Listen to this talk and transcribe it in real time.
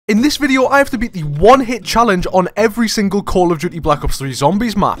In this video, I have to beat the one-hit challenge on every single Call of Duty Black Ops 3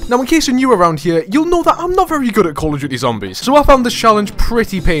 Zombies map. Now, in case you're new around here, you'll know that I'm not very good at Call of Duty Zombies, so I found this challenge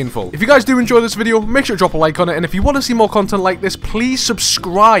pretty painful. If you guys do enjoy this video, make sure to drop a like on it, and if you want to see more content like this, please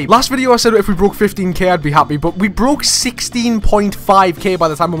subscribe. Last video I said if we broke 15k, I'd be happy, but we broke 16.5k by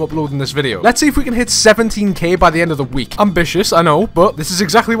the time I'm uploading this video. Let's see if we can hit 17k by the end of the week. Ambitious, I know, but this is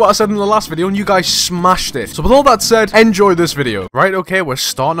exactly what I said in the last video, and you guys smashed it. So with all that said, enjoy this video. Right, okay, we're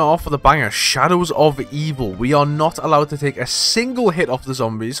starting off with a banger. Shadows of Evil. We are not allowed to take a single hit off the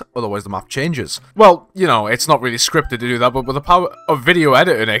zombies, otherwise the map changes. Well, you know, it's not really scripted to do that, but with the power of video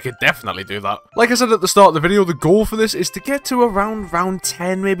editing, it could definitely do that. Like I said at the start of the video, the goal for this is to get to around round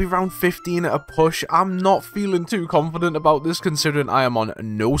 10, maybe round 15 at a push. I'm not feeling too confident about this, considering I am on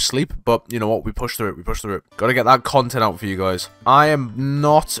no sleep, but you know what, we push through it, we push through it. Gotta get that content out for you guys. I am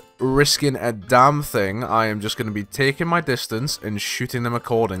not risking a damn thing. I am just going to be taking my distance and shooting them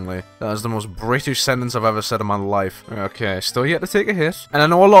accordingly. That is the most British sentence I've ever said in my life. Okay, still yet to take a hit. And I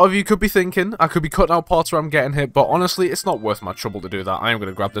know a lot of you could be thinking I could be cutting out parts where I'm getting hit, but honestly, it's not worth my trouble to do that. I am going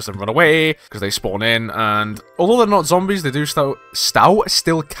to grab this and run away because they spawn in, and although they're not zombies, they do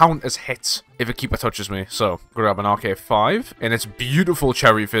still count as hits if a keeper touches me. So, grab an RK5 in its beautiful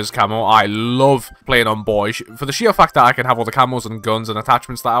cherry fizz camo. I love playing on BOIII for the sheer fact that I can have all the camos and guns and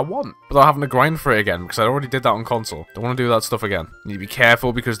attachments that I want without having to grind for it again, because I already did that on console. Don't want to do that stuff again. You need to be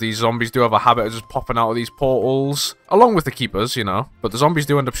careful because these zombies do have a habit of just popping out of these portals, along with the keepers, you know. But the zombies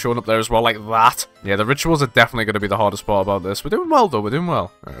do end up showing up there as well, like that. Yeah, the rituals are definitely going to be the hardest part about this. We're doing well, though. We're doing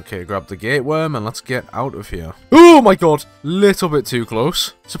well. Okay, grab the gate worm and let's get out of here. Oh my god, little bit too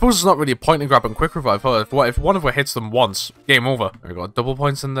close. Suppose there's not really a point in grabbing quick revive. Huh? If one of us hits them once, game over. We got double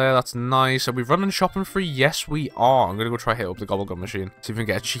points in there. That's nice. Are we running shopping free? Yes, we are. I'm gonna go try hit up the gobblegum machine. See if we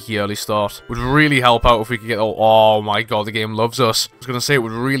can get a cheeky early start. Would really help out if we could get. Oh my god, the game loves us. I was gonna say it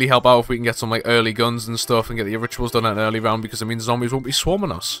would really help out if we can get some like early guns and stuff and get the rituals done at an early round, because it means zombies won't be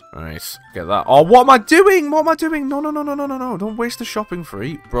swarming us. All right, get that. Oh, what am I doing? What am I doing? No, no, no, no, no, no, no! Don't waste the shopping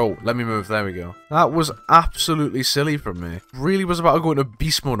free, bro. Let me move. There we go. That was absolutely silly from me. Really was about to go into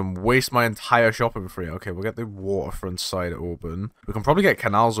beast mode and waste my entire shopping free. Okay, we'll get the waterfront side open. We can probably get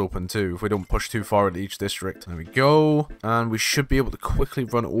canals open too if we don't push too far into each district. There we go. And we should be able to quickly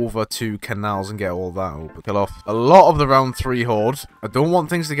run over to canals and get all that open. Kill off a lot of the round 3 horde. I don't want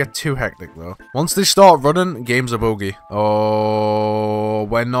things to get too hectic though. Once they start running, game's a bogey. Oh,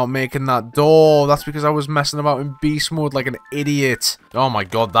 we're not making that door. That's because I was messing about in beast mode like an idiot. Oh my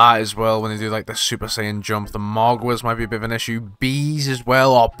god, that as well, when they do like the Super Saiyan jump. The Mogwars might be a bit of an issue. Bees as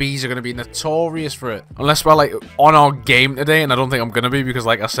well. Oh, bees are going to be notorious for it. Unless we're like on our game today, and I don't think I'm going to be, because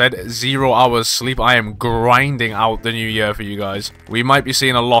like I said, 0 hours sleep. I am grinding out the new year for you guys. We might be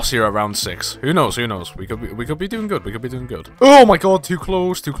seeing a loss here at round 6. Who knows? Who knows? We could be doing good. We could be doing good. Oh my god, too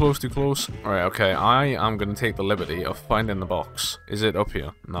close, too close, too close. Alright, okay. I am going to take the liberty of finding the box. Is it up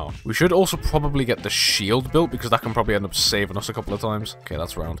here? No. We should also probably get the shield built, because that can probably end up saving us a couple of times. Okay,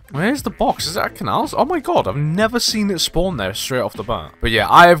 that's round. Where's the box? Is it at canals? Oh my god, I've never seen it spawn there straight off the bat. But yeah,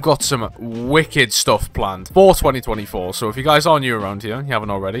 I have got some wicked stuff planned for 2024. So if you guys are new around here, you haven't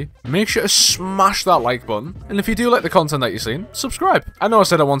already, make sure to smash that like button. And if you do like the content that you're seeing, subscribe. I know I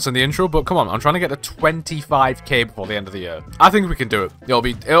said it once in the intro, but come on, I'm trying to get to 25k before the end of the year. I think we can do it. It'll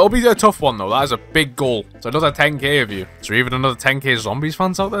be a tough one though. That is a big goal. So another 10k of you. Is there even another 10k Zombies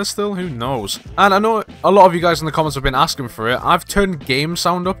fans out there still? Who knows? And I know a lot of you guys in the comments have been asking for it. I've turned game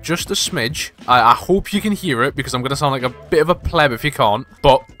sound up just a smidge. I hope you can hear it, because I'm going to sound like a bit of a pleb if you can't.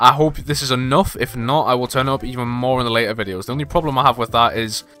 But I hope this is enough. If not, I will turn it up even more in the later videos. The only problem I have with that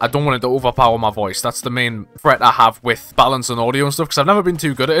is I don't want it to overpower my voice. That's the main threat I have with balance and audio and stuff, because I've never been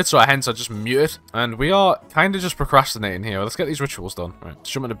too good at it, so hence I just mute it. And we are kind of just procrastinating here. Let's get these rituals done. Right, let's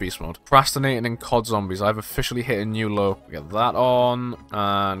jump into beast mode. Procrastinating in COD Zombies. I've officially hit a new low. Get that on.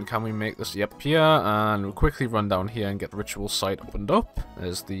 And can we make this? Yep, here. And we'll quickly run down here and get the ritual site opened up.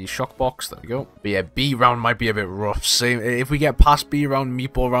 There's the shock box. There we go. But yeah, B round might be a bit rough. Same. If we get past B round,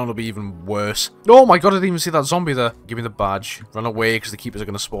 meatball round will be even worse. Oh my god, I didn't even see that zombie there. Give me the badge. Run away, because the keepers are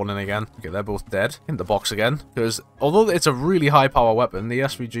going to spawn in again. Okay, they're both dead. In the box again. Because although it's a really high power weapon, the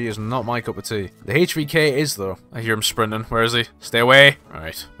SVG is not my cup of tea. The HVK is though. I hear him sprinting. Where is he? Stay away.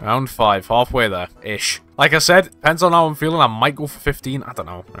 Alright. Round 5. Halfway there. Ish. Like I said, depends on how I'm feeling. I might go for 15. I don't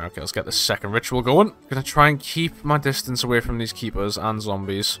know. Okay, let's get the second ritual going. Gonna try and keep my distance away from these keepers and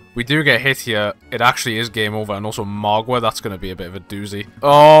zombies. We do get hit here. It actually is game over. And also Mogwar. That's gonna be a bit of a doozy.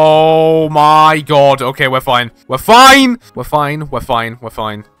 Oh my god. Okay, we're fine. We're fine. We're fine. We're fine. We're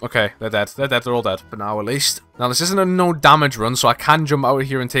fine. Okay, they're dead. They're dead. They're all dead. But now at least Now, this isn't a no damage run, so I can jump out of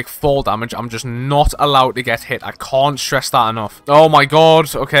here and take 4 damage. I'm just not allowed to get hit. I can't stress that enough. Oh my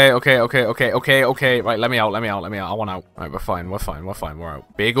god. Okay. Right, let me out. I want out. Right, we're fine. We're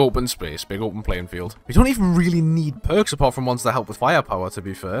out. Big open space. Big open playing field. We don't even really need perks apart from ones that help with firepower, to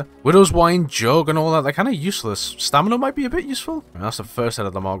be fair. Widow's Wine, Jug, and all that, they're kind of useless. Stamina might be a bit useful. Right, that's the first head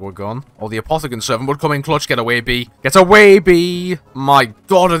of the Mark we're gone. Oh, the Apothecon Servant would come in clutch. Get away, B. Get away, B. My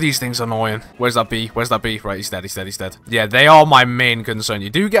god, are these things annoying. Where's that B? Right, he's dead. Yeah, they are my main concern. You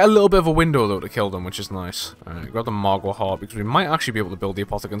do get a little bit of a window, though, to kill them, which is nice. Alright, grab the Margwa Heart, because we might actually be able to build the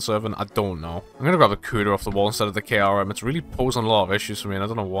Apothecon Servant. I don't know. I'm gonna grab the Cuda off the wall instead of the KRM. It's really posing a lot of issues for me, and I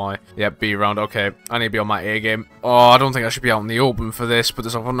don't know why. Yeah, B round. Okay, I need to be on my A game. Oh, I don't think I should be out in the open for this, but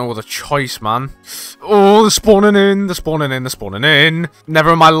there's no other choice, man. Oh, they're spawning in.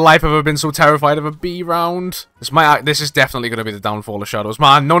 Never in my life have I been so terrified of a B round. This is definitely going to be the downfall of Shadows,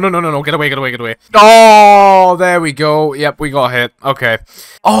 man. No. Get away. Oh, there we go. Yep, we got hit. Okay.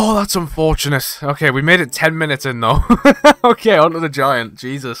 Oh, that's unfortunate. Okay, we made it 10 minutes in, though. Okay, onto the Giant.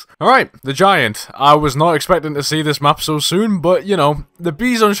 Jesus. Alright, the Giant. I was not expecting to see this map so soon, but, you know, the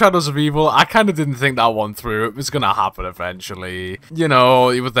Bees on Shadows of Evil, I kind of didn't think that one through. It was going to happen eventually. You know,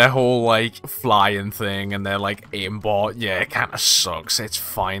 with their whole, like, flying thing and their, like, aimbot. Yeah, it kind of sucks. It's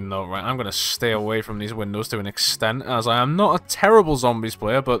fine, though, right? I'm going to stay away from these windows to an extent, as I am not a terrible Zombies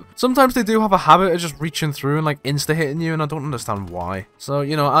player, but sometimes they do have a habit of just reaching through and, like, insta-hitting you, and I don't understand why. So,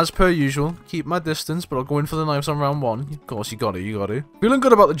 you know, as per usual, keep my distance, but I'll go in for the knives on round 1. Of course, you got to. Feeling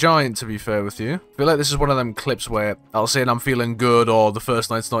good about the Giant, to be fair with you. I feel like this is one of them clips where I'll say I'm feeling good, or the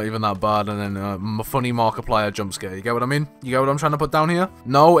first night's not even that bad, and then a funny Markiplier jump scare. You get what I mean? You get what I'm trying to put down here?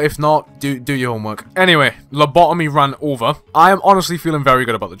 No, if not, do your homework. Anyway, lobotomy ran over. I am honestly feeling very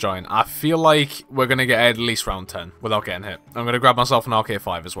good about the Giant. I feel like we're going to get at least round 10 without getting hit. I'm going to grab myself an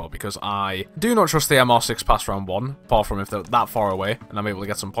RK5 as well, because I do not trust the MR6 past round 1, apart from if they're that far away, and I'm able to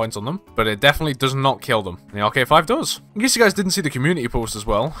get some points on them. But it definitely does not kill them. The RK5 does. In case you guys didn't see the community post as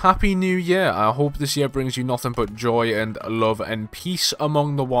well, Happy New Year. I hope this year brings you nothing but joy and love and peace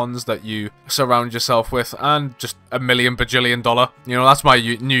among the ones that you surround yourself with, and just $1 million bajillion dollar. You know, that's my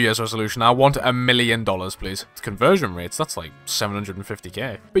New Year's resolution. I want $1 million, please. It's conversion rates, that's like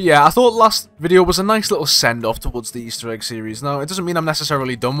 750k. But yeah, I thought last video was a nice little send-off towards the Easter egg series. Now, it doesn't mean I'm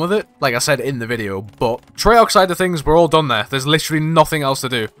necessarily done with it, like I said in the video, but Treyarch side of things, we're all done there. There's literally nothing else to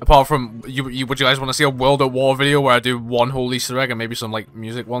do, apart from, would you guys want to see a World at War video where I do one whole Easter egg and maybe some, like,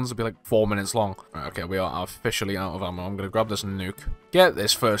 music ones that'd be like 4 minutes long? Right, okay, we are officially out of ammo. I'm gonna grab this nuke. Get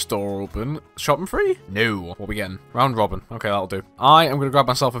this first door open. Shopping free? No. What are we getting? Round robin. Okay, that'll do. I am going to grab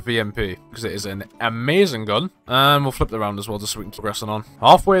myself a VMP, because it is an amazing gun. And we'll flip the round as well, just so we can keep pressing on.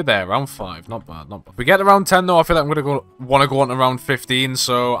 Halfway there, round 5. Not bad, not bad. If we get to round 10, though, I feel like I'm going to want to go on to round 15,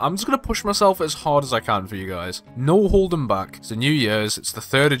 so I'm just going to push myself as hard as I can for you guys. No holding back. It's the New Year's. It's the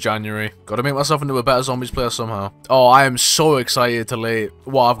 3rd of January. Got to make myself into a better Zombies player somehow. Oh, I am so excited to lay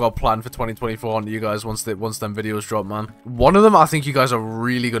what I've got planned for 2024 onto you guys once them videos drop, man. One of them, I think you guys are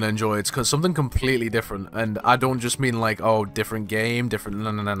really going to enjoy. It's something completely different, and I don't just mean like, oh, different game, different,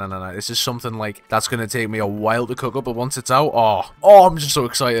 no. This is something like that's going to take me a while to cook up, but once it's out, oh, I'm just so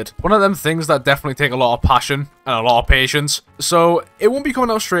excited. One of them things that definitely take a lot of passion and a lot of patience, so it won't be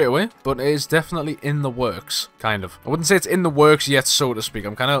coming out straight away, but it is definitely in the works, kind of. I wouldn't say it's in the works yet, so to speak.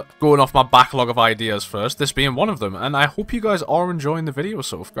 I'm kind of going off my backlog of ideas first, this being one of them, and I hope you guys are enjoying the video.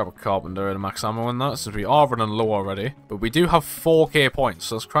 So grab a carpenter and a max ammo in that, since we are running low already, but we do have 4k points,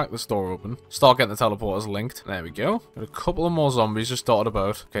 so let's crack this door open, start getting the teleporters linked. There we go. Got a couple of more zombies just dotted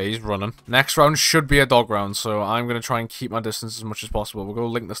about. Okay, he's running. Next round should be a dog round, so I'm going to try and keep my distance as much as possible. We'll go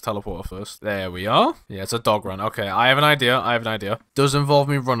link this teleporter first. There we are. Yeah, it's a dog round. Okay, I have an idea. Does involve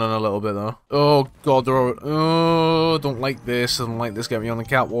me running a little bit, though. Oh, God, oh, don't like this. I don't like this. Get me on the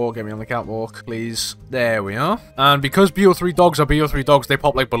catwalk, please. There we are. And because BO3 dogs are BO3 dogs, they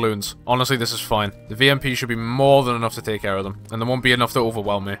pop like balloons. Honestly, this is fine. The VMP should be more than enough to take care of them, and there won't be enough to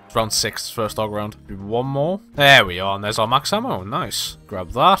overwhelm me. It's round 6, first dog round. Do one more. There we are, and there's our max ammo. Nice.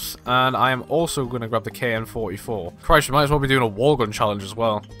 Grab that, and I am also going to grab the KN44. Christ, we might as well be doing a wall gun challenge as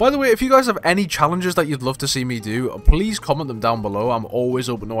well. By the way, if you guys have any challenges that you'd love to see me do, please comment them down below. I'm always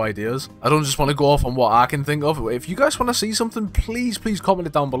open to ideas. I don't just want to go off on what I can think of. If you guys want to see something, please comment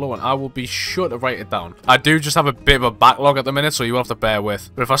it down below, and I will be sure to write it down. I do just have a bit of a backlog at the minute, so you will have to bear with.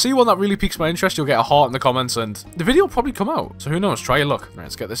 But if I see one that really piques my interest, you'll get a heart in the comments, and the video will probably come out. So who knows? Try your luck. Right,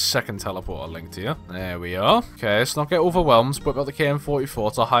 let's get this second teleporter linked here. There we are. Okay, let's not get overwhelmed. But got the KN44.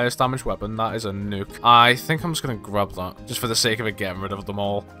 It's our highest damage weapon. That is a nuke. I think I'm just going to grab that, just for the sake of it, getting rid of them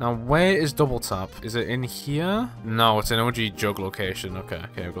all. Now, where is double tap? Is it in here? No, it's in OG Jug location. Okay,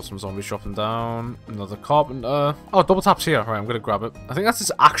 we've got some zombies dropping down. down. Another carpenter. Oh, double tap's here. Right, I'm gonna grab it. I think that's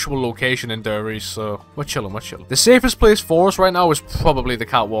its actual location in Der East, so we're chilling, we're chilling. The safest place for us right now is probably the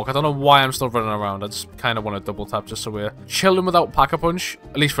catwalk. I don't know why I'm still running around. I just kind of want to double tap just so we're chilling without Pack-a-Punch,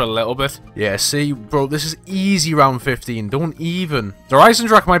 at least for a little bit. Yeah, see, bro, this is easy round 15. Don't even. The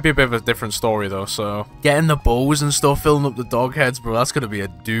Eisendrache might be a bit of a different story, though, so getting the bows and stuff, filling up the dog heads, bro, that's going to be a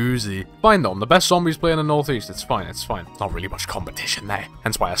doozy. Fine, though. I'm the best zombies player in the Northeast. It's fine, it's fine. Not really much competition there.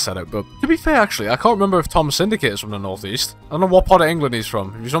 Hence why I said it, but to be fair, actually, I can't remember if Tom Syndicate is from the Northeast. I don't know what part of England he's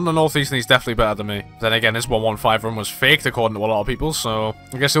from. If he's from the Northeast, then he's definitely better than me. Then again, his 115 run was faked, according to a lot of people, so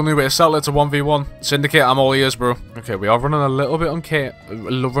I guess the only way to settle it's a 1v1. Syndicate, I'm all ears, bro. Okay, we are running a little bit on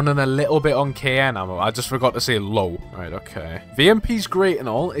KN ammo. I just forgot to say low. Right, okay. VMP's great and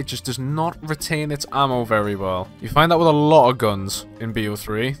all, it just does not retain its ammo very well. You find that with a lot of guns in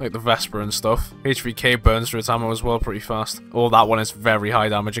BO3, like the Vesper and stuff. HVK burns through its ammo as well pretty fast. Oh, that one is very high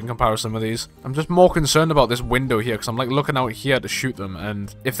damage in comparison with these. I'm just more concerned about this window here, because I'm like looking out here to shoot them,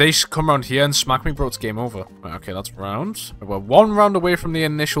 and if they come around here and smack me, bro, it's game over. Right, okay, that's round. We're one round away from the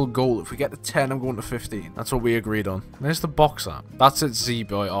initial goal. If we get to 10, I'm going to 15. That's what we agreed on. Where's the box at? That's at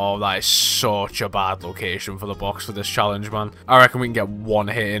Z-Boy. Oh, that is such a bad location for the box for this challenge, man. I reckon we can get one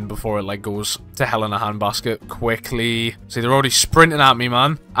hit in before it, like, goes to hell in a handbasket. Quickly. See, they're already sprinting at me,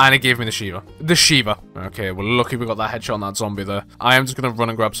 man. And it gave me the Shiva. The Shiva. Okay, we're lucky we got that headshot on that zombie there. I am just going to run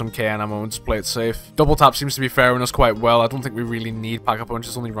and grab some KN ammo and just play it safe. Double tap seems to be fairing us quite well. I don't think we really need Pack-a-Punch.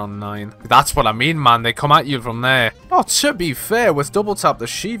 It's only round 9. That's what I mean, man. They come at you from there. Oh, to be fair, with double tap, the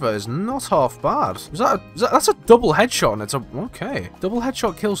Shiva is not half bad. That's a double headshot, and it's a... Okay. Double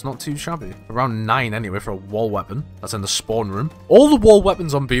headshot kills not too shabby. Around 9 anyway for a wall weapon. That's in the spawn room. All the wall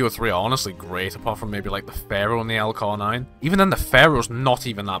weapons on BO3 are honestly great, apart from maybe like the Pharaoh and the LK9. Even then, the Pharaoh's not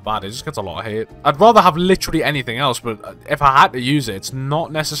even that bad. It just gets a lot of hate. I'd rather have literally anything else, but if I had to use it, it's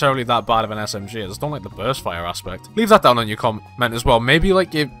not necessarily that bad of an SMG. I just don't like the burst fire aspect. Leave that down on your comment as well. Maybe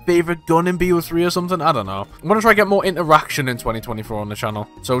like your favorite gun in BO3 or something. I don't know. I'm gonna try to get more interaction in 2024 on the channel.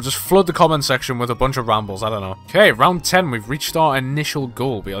 So just flood the comment section with a bunch of rambles. I don't know. Okay, round 10. We've reached our initial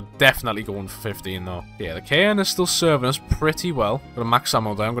goal. We are definitely going for 15 though. Yeah, the KN is still serving us pretty well. Got a max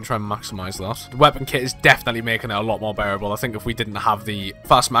ammo there. I'm gonna try and maximize that. The weapon kit is definitely making it a lot more bearable. I think if we didn't have the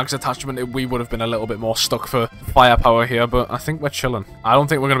fast mags attachment, we would have been a little bit more stuck for firepower here, but I think we're chilling. I don't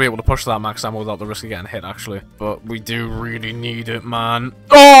think we're gonna be able to push that max ammo without the risk of getting hit, actually. But we do really need it, man.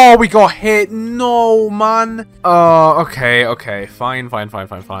 Oh, we got hit. No, man. Okay. Fine.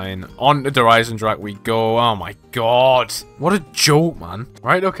 On to Der Eisendrache we go. Oh my god. What a joke, man.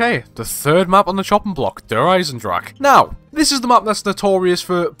 Right, okay. The third map on the chopping block, Der Eisendrache. Now, this is the map that's notorious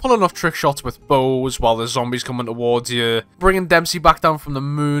for pulling off trick shots with bows while the zombies coming towards you, bringing Dempsey back down from the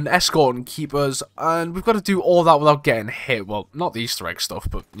moon, escorting keepers, and we've got to do all that without getting hit. Well, not the Easter egg stuff,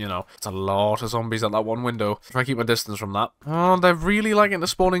 but, you know, it's a lot of zombies at that one window. Try to keep my distance from that. Oh, they're really liking the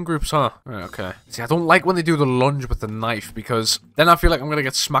spawning groups, huh? Right, okay. See, I don't like when they do the lunge with the knife, because then I feel like I'm going to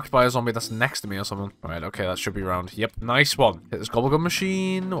get smacked by a zombie that's next to me or something. Alright, okay, that should be round. Yep, nice one. Hit this gobblegum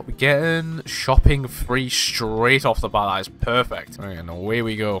machine. What we getting? Shopping free straight off the bat. That is perfect. Alright, and away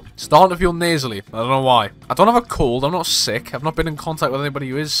we go. Starting to feel nasally. I don't know why. I don't have a cold. I'm not sick. I've not been in contact with anybody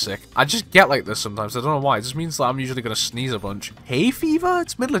who is sick. I just get like this sometimes. I don't know why. It just means that I'm usually going to sneeze a bunch. Hay fever?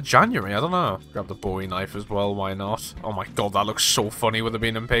 It's middle of January. I don't know. Grab the BOIII knife as well. Why not? Oh my god, that looks so funny with it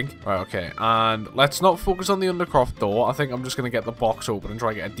being in pink. Right, okay. And let's not focus on the undercroft door. I think I'm just going to get the box open and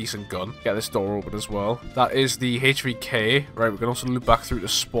try to get a decent gun. Get this door open as well. That is the HVK. Right, we can also loop back through to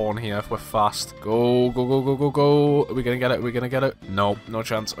spawn here if we're fast. Go. Are we going to get it? We're gonna get it. No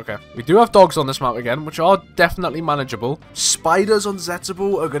chance. Okay. We do have dogs on this map again, which are definitely manageable. Spiders on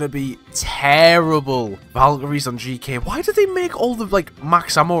Zetsubou are gonna be terrible. Valkyries on GK. Why did they make all the, like,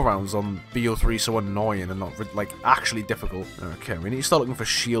 max ammo rounds on BO3 so annoying and not, like, actually difficult? Okay, we need to start looking for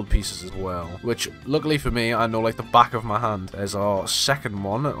shield pieces as well, which, luckily for me, I know, like, the back of my hand. There's our second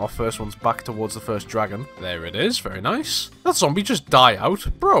one. Our first one's back towards the first dragon. There it is. Very nice. That zombie just die out?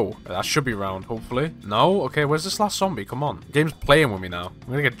 Bro, that should be round, hopefully. No? Okay, where's this last zombie? Come on. The game's playing with me now. I'm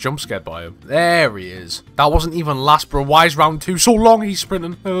gonna get jump scared by him. There he is. That wasn't even last, bro. Why is round 2 so long? He's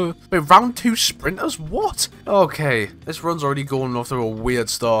sprinting. Wait, round 2 sprinters? What? Okay. This run's already going off to a weird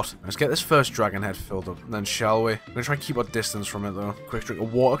start. Let's get this first dragon head filled up. And then, shall we? I'm gonna try and keep our distance from it, though. Quick drink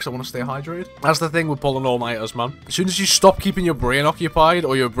of water, because I want to stay hydrated. That's the thing with pulling all-nighters, man. As soon as you stop keeping your brain occupied,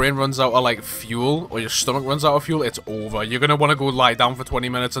 or your brain runs out of, like, fuel, or your stomach runs out of fuel, it's over. You're gonna want to go lie down for 20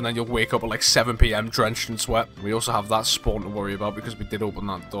 minutes, and then you'll wake up at, like, 7 PM drenched in sweat. We also have that spawn to worry about because we did open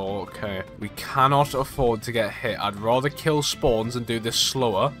that door. Okay. We cannot afford to get hit. I'd rather kill spawns and do this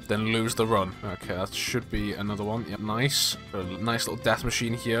slower than lose the run. Okay, that should be another one. Yep, nice. Got a nice little death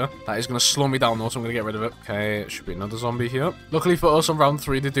machine here. That is going to slow me down though, so I'm going to get rid of it. Okay, it should be another zombie here. Luckily for us on round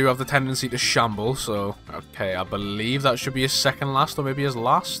 3, they do have the tendency to shamble, so... Okay, I believe that should be his second last, or maybe his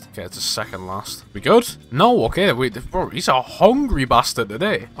last. Okay, it's his second last. We good? No, okay, wait, bro, he's a hungry bastard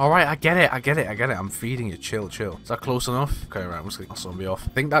today. Alright, I get it. I'm feeding you. Chill. Is that close enough? Okay, right, I'm just gonna get that zombie off.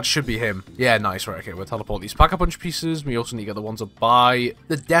 I think that should be him. Yeah, nice, right, okay, we'll teleport these pack a bunch of pieces. We also need to get the ones up by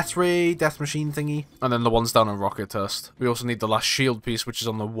the death machine thingy, and then the ones down on rocket test. We also need the last shield piece, which is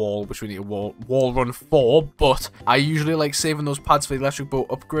on the wall, which we need a wall run for, but I usually like saving those pads for the electric boat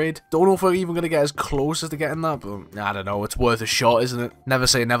upgrade. Don't know if we're even gonna get as close as to getting that, but I don't know, it's worth a shot, isn't it? Never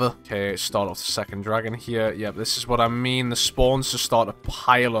say never. Okay, start off the second dragon here. Yep, this is what I mean. The spawns just start to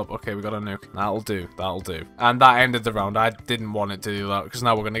pile up. Okay, we got a nuke. That'll do. And that ended the round. I didn't want it to do that, because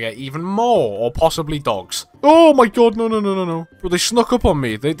now we're gonna get even more, or possibly dogs. Oh my god, no. Bro, they snuck up on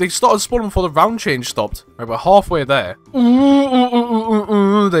me. They started spawning before the round change stopped. Right, we're halfway there.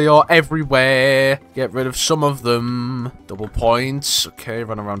 They are everywhere. Get rid of some of them. Double points. Okay,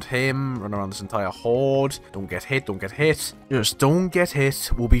 run around him. Run around this entire horde. Don't get hit. Just don't get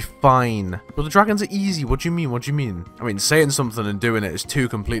hit. We'll be fine. But the dragons are easy. What do you mean? I mean, saying something and doing it is two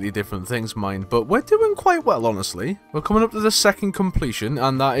completely different things, mind. But we're doing quite well, honestly. We're coming up to the second completion,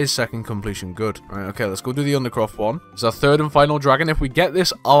 and that is second completion good. Right, okay, let's go do the Undercroft one. It's our third and final dragon. If we get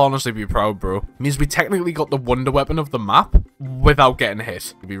this, I'll honestly be proud, bro. It means we technically got the wonder weapon of the map without getting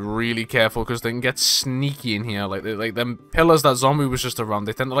hit. Be really careful because they can get sneaky in here. Like them pillars that zombie was just around,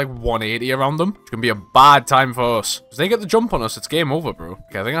 they tend to like 180 around them. It's gonna be a bad time for us. If they get the jump on us, it's game over, bro.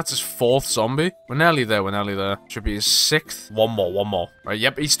 Okay, I think that's his 4th zombie. We're nearly there. Should be his 6th. One more. Right,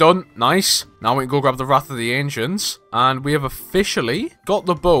 yep, he's done. Nice. Now we can go grab the Wrath of the Ancients. And we have officially got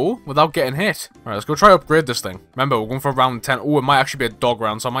the bow without getting hit. Alright, let's go try to upgrade this thing. Remember, we're going for round 10. Oh, it might actually be a dog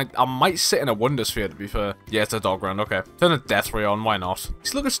round, so I might sit in a Wonder Sphere, to be fair. Yeah, it's a dog round, okay. Turn the Death Ray on, why not?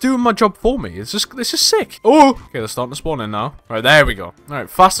 See, look, it's doing my job for me. This is sick. Oh! Okay, they're starting to spawn in now. Alright, there we go. Alright,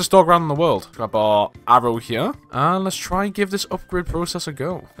 fastest dog round in the world. Grab our arrow here. And let's try and give this upgrade process a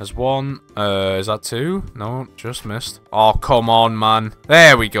go. There's one. Is that 2? No, just missed. Oh, come on, man.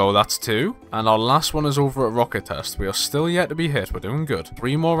 There we go, that's 2. And our last one is over at rocket test. We are still yet to be hit. We're doing good.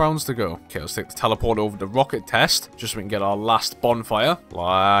 3 more rounds to go. Okay, let's take the teleport over to rocket test, just so we can get our last bonfire.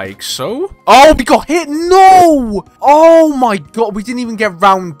 Like so. Oh, we got hit. No! Oh my god, we didn't even get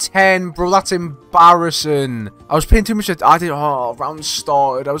round 10, bro. That's embarrassing. I was paying too much round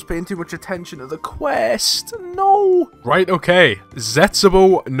started. I was paying too much attention to the quest. No. Right, okay.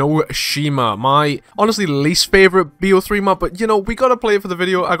 Zetsubou No Shima. My, honestly, least favorite BO3 map, but, you know, we gotta play it for the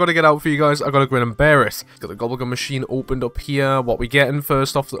video. I gotta get out for you guys. I gotta grin and bear it. Got the Gobblegum machine opened up here. What we getting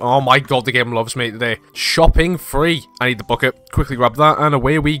first off? Oh my god, the game loves me today. Shopping free. I need the bucket. Quickly grab that, and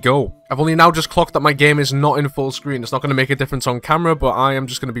away we go. I've only now just clocked that my game is not in full screen. It's not going to make a difference on camera, but I am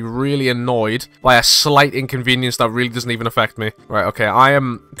just going to be really annoyed by a slight inconvenience that really doesn't even affect me. Right, okay, I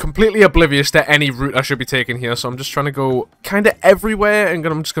am completely oblivious to any route I should be taking here, so I'm just trying to go kind of everywhere, and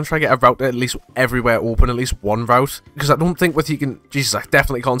I'm just going to try to get a route at least everywhere open, at least one route, because I don't think with you can... Jesus, I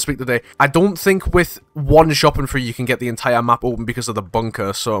definitely can't speak today. I don't think with one shopping free you can get the entire map open because of the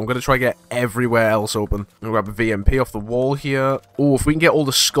bunker, so I'm going to try to get everywhere else open. I'm going to grab a VMP off the wall here. Oh, if we can get all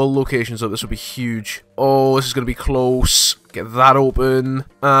the skull locations up, this would be huge. Oh, this is going to be close. Get that open.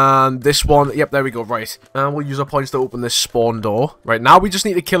 And this one. Yep, there we go. Right. And we'll use our points to open this spawn door. Right, now we just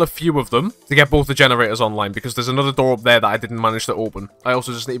need to kill a few of them to get both the generators online, because there's another door up there that I didn't manage to open. I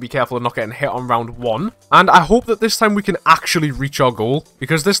also just need to be careful of not getting hit on round 1. And I hope that this time we can actually reach our goal,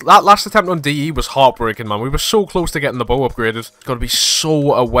 because that last attempt on DE was heartbreaking, man. We were so close to getting the bow upgraded. Got to be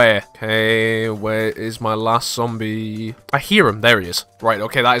so aware. Okay, where is my last zombie? I hear him. There he is. Right,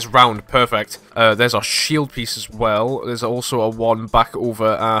 okay, that is round. Perfect. There's our shield piece as well. There's also a one back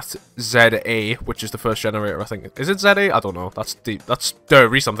over at ZA, which is the first generator, I think. Is it ZA? I don't know. That's deep. That's Der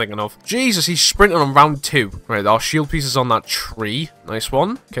Reese I'm thinking of. Jesus, he's sprinting on round 2. Right, our shield piece is on that tree. Nice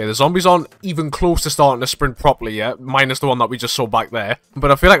one. Okay, the zombies aren't even close to starting to sprint properly yet, minus the one that we just saw back there.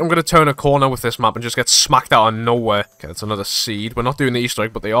 But I feel like I'm going to turn a corner with this map and just get smacked out of nowhere. Okay, that's another seed. We're not doing the Easter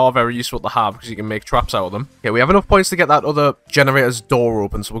egg, but they are very useful to have because you can make traps out of them. Okay, we have enough points to get that other generator's door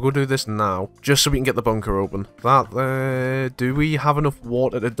open, so we'll go do this now, just so we can get the bunker open. That there. Do we have enough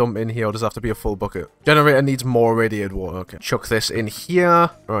water to dump in here, or does it have to be a full bucket? Generator needs more radiated water. Okay. Chuck this in here.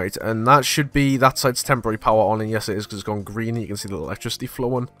 Right, and that should be that side's temporary power on, and yes it is because it's gone green. You can see the electricity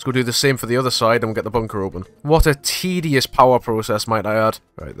flowing. Let's go do the same for the other side and we'll get the bunker open. What a tedious power process, might I add.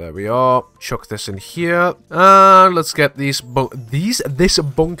 Right, there we are. Chuck this in here. And let's get this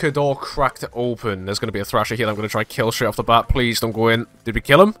bunker door cracked open. There's going to be a thrasher here that I'm going to try kill straight off the bat. Please don't go in. Did we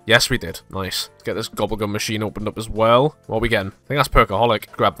kill him? Yes, we did. Nice. Let's get this gobblegum machine opened up as well. What are we getting? I think that's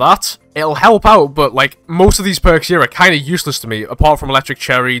Perkaholic. Grab that. It'll help out, but like most of these perks here are kind of useless to me, apart from Electric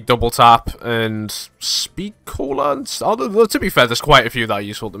Cherry, Double Tap, and Speed Cola. And to be fair, there's quite a few that are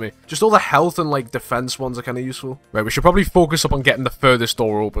useful to me. Just all the health and like defense ones are kind of useful. Right, we should probably focus up on getting the furthest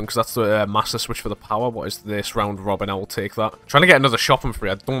door open because that's the master switch for the power. What is this? Round robin. I will take that. Trying to get another shopping free.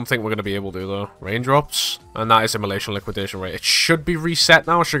 I don't think we're going to be able to though. Raindrops. And that is Immolation Liquidation, right? It should be reset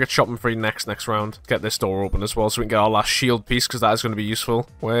now. I should get shopping free next round. Get this door open as well so we can get our last shield piece because that is going to be useful.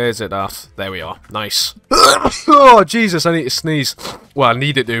 Where is it at? There we are. Nice. Oh, Jesus, I need to sneeze. Well, I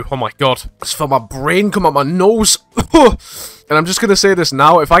need it to. Oh my god. I just felt my brain come out my nose. And I'm just going to say this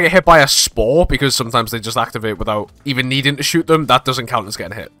now, if I get hit by a spore, because sometimes they just activate without even needing to shoot them, that doesn't count as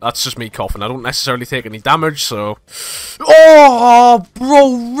getting hit. That's just me coughing. I don't necessarily take any damage, so... Oh,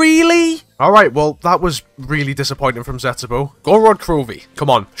 bro, really? Alright, well, that was really disappointing from Zetsubou. Gorod Krovi. Come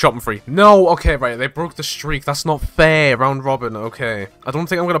on, shopping free. No, okay, right, they broke the streak. That's not fair. Round robin, okay. I don't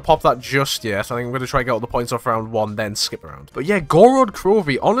think I'm going to pop that just yet. I think I'm going to try and get all the points off round 1, then skip around. But yeah, Gorod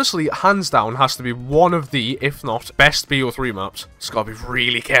Krovi, honestly, hands down, has to be one of the, if not, best BO3 maps. Just gotta be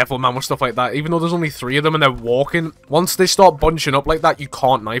really careful, man, with stuff like that. Even though there's only 3 of them and they're walking, once they start bunching up like that, you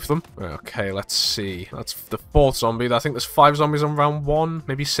can't knife them. Right, okay, let's see. That's the 4th zombie. I think there's 5 zombies on round 1,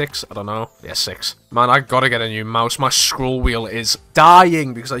 maybe 6. I don't know. Yeah, 6. Man, I gotta get a new mouse. My scroll wheel is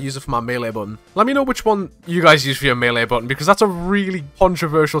dying because I use it for my melee button. Let me know which one you guys use for your melee button because that's a really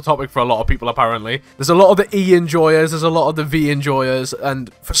controversial topic for a lot of people, apparently. There's a lot of the E enjoyers, there's a lot of the V enjoyers,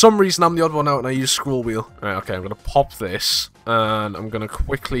 and for some reason I'm the odd one out and I use scroll wheel. Right, okay, I'm gonna pop this. And I'm going to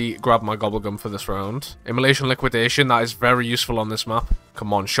quickly grab my gobblegum for this round. Immolation Liquidation, that is very useful on this map.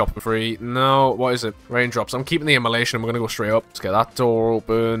 Come on, shopping free. No, what is it? Raindrops. I'm keeping the immolation and we're going to go straight up. Let's get that door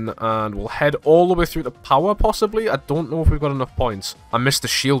open and we'll head all the way through the power, possibly. I don't know if we've got enough points. I missed the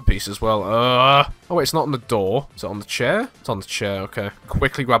shield piece as well. Oh, wait, it's not on the door. Is it on the chair? It's on the chair, okay.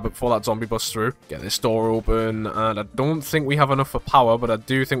 Quickly grab it before that zombie busts through. Get this door open. And I don't think we have enough for power, but I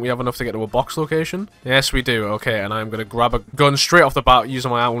do think we have enough to get to a box location. Yes, we do. Okay, and I'm going to grab a gun straight off the bat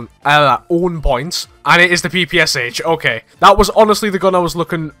using my own points. And it is the PPSH. Okay. That was honestly the gun I was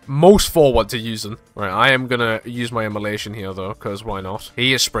looking most forward to using. Right, I am gonna use my immolation here though, because why not?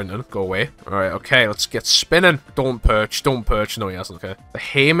 He is sprinting. Go away. Alright, okay, let's get spinning. Don't perch. Don't perch. No, he hasn't. Okay. The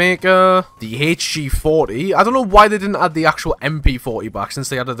Haymaker. The HG40. I don't know why they didn't add the actual MP40 back since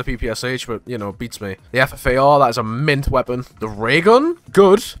they added the PPSH, but, you know, beats me. The FFAR, that is a mint weapon. The ray gun.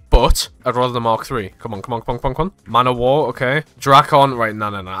 Good, but I'd rather the Mark III. Come on, come on, come on, come on, come on. Mana War, okay. Drakon. Right,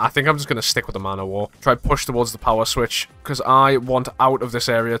 no. I think I'm just gonna stick with the Mana War. Try push towards the power switch because I want out of this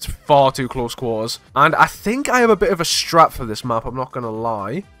area. It's far too close quarters. And I think I have a bit of a strat for this map. I'm not going to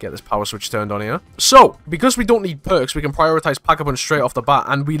lie. Get this power switch turned on here. So, because we don't need perks, we can prioritize Pack-a-Punch straight off the bat.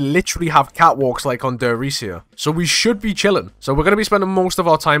 And we literally have catwalks like on Der Untoten here. So we should be chilling. So we're going to be spending most of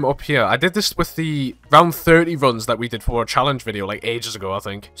our time up here. I did this with the round 30 runs that we did for a challenge video like ages ago, I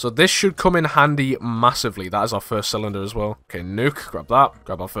think. So this should come in handy massively. That is our first cylinder as well. Okay, nuke. Grab that.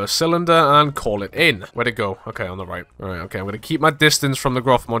 Grab our first cylinder and call it in. Where'd it go? Okay, on the right. Alright, okay, I'm going to keep my distance from the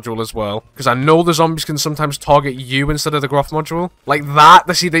Groth module as well. Because I know the zombies can sometimes target you instead of the Groth module. Like that.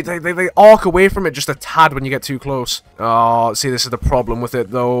 See, they arc away from it just a tad when you get too close. Oh, see, this is the problem with it,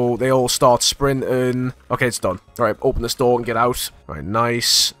 though. They all start sprinting. Okay, it's done. Alright, open this door and get out. Alright,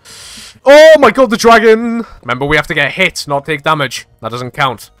 nice. Oh my god, the dragon! Remember, we have to get hit, not take damage. That doesn't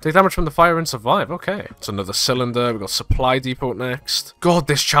count. Take damage from the fire and survive. Okay. It's another cylinder. We've got supply depot next. God,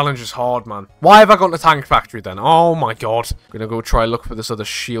 this challenge is hard, man. Why have I gone to tank factory then? Oh my god. I'm gonna go try look for this other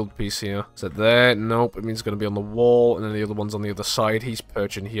shield piece here. Is it there? Nope. It means it's gonna be on the wall. And then the other one's on the other side. He's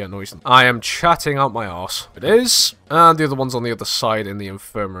perching here. No, he's not. I am chatting out my arse. It is. And the other one's on the other side in the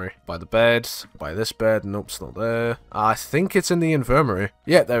infirmary. By the bed. By this bed. Nope, it's not there. I think it's in the infirmary.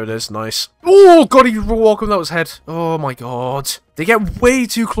 Yeah, there it is. Nice. Oh god, he walked without his head. Oh my god. They get way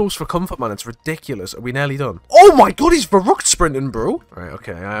too close for comfort, man. It's ridiculous. Are we nearly done? Oh my god, he's Verruckt sprinting, bro. Right,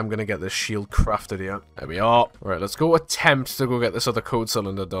 okay, I am gonna get this shield crafted here. There we are. Right, let's go attempt to go get this other code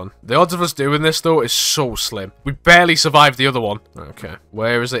cylinder done. The odds of us doing this, though, is so slim. We barely survived the other one. Okay,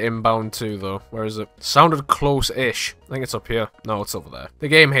 where is it inbound to, though? Where is it? Sounded close-ish. I think it's up here. No, it's over there. The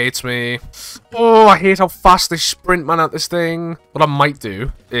game hates me. Oh, I hate how fast they sprint, man, at this thing. What I might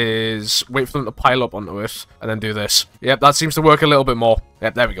do is wait for them to pile up onto it and then do this. Yep, that seems to work a little bit more.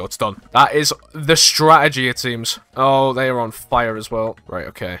 Yep, there we go. It's done. That is the strategy, it seems. Oh, they are on fire as well. Right,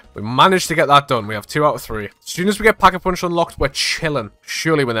 okay. We managed to get that done. We have 2 out of 3. As soon as we get Pack-a-Punch unlocked, we're chilling.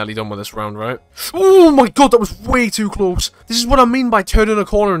 Surely we're nearly done with this round, right? Oh my god, that was way too close. This is what I mean by turning a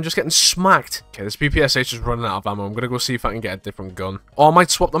corner and just getting smacked. Okay, this PPSH is running out of ammo. I'm gonna go see if I can get a different gun. Or I might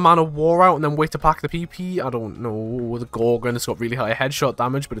swap the Man of War out and then wait to pack the PP. I don't know. The Gorgon, it's got really high headshot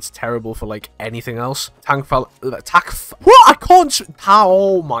damage, but it's terrible for, like, anything else. What? I can't...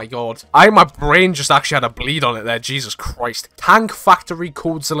 Oh my god. My brain just actually had a bleed on it there. Jesus Christ. Tank Factory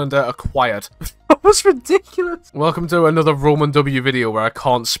Code Cylinder acquired. That was ridiculous. Welcome to another Roman W video where I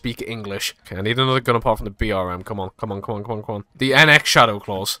can't speak English. Okay, I need another gun apart from the BRM. Come on, come on, come on, come on, come on. The NX Shadow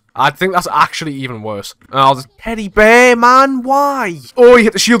Claws. I think that's actually even worse. Oh, the teddy bear, man. Why? Oh, he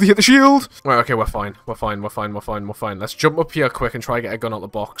hit the shield, he hit the shield. Right, okay, we're fine. We're fine, we're fine, we're fine, we're fine. Let's jump up here quick and try to get a gun out the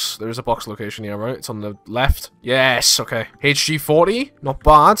box. There is a box location here, right? It's on the left. Yes, okay. HG40, not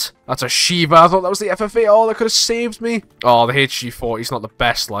bad. That's a Shiva. I thought that was the FFA. Oh, that could have saved me. Oh, the HG40 is not the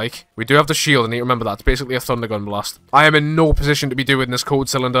best, like. We do have the shield, and remember that. It's basically a Thundergun blast. I am in no position to be doing this code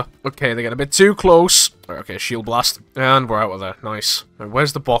cylinder. Okay, they get a bit too close. Right, okay, shield blast. And we're out of there. Nice. Right,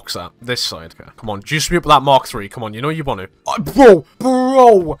 where's the box at? This side. Okay, come on, juice me up with that Mark III. Come on, you know you want to.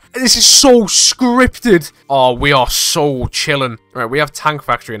 Bro, this is so scripted. Oh, we are so chilling. Right, we have Tank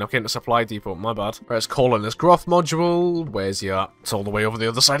Factory and I'm getting the supply depot. My bad. Right, let's call in this Groff module. Where's he at? It's all the way over the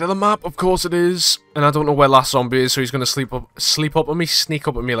other side of the map. Of course it is. And I don't know where last zombie is, so he's gonna sleep up on me, sneak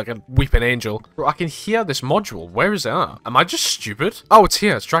up on me like a weeping angel. Bro, I can hear this module. Where is it at? Am I just stupid? Oh, it's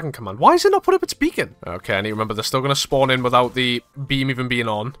here. It's Dragon Command. Why is it not put up its beacon? Okay, I need to remember they're still gonna spawn in without the beam even being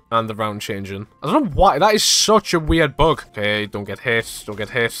on and the round changing. I don't know why. That is such a weird bug. Okay, don't get hit. Don't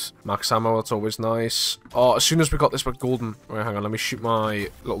get hit. Max ammo. That's always nice. Oh, as soon as we got this, we're golden. Right, hang on. Let me shoot my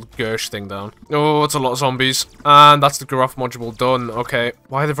little Gersh thing down. Oh, it's a lot of zombies. And that's the Groff module done. Okay.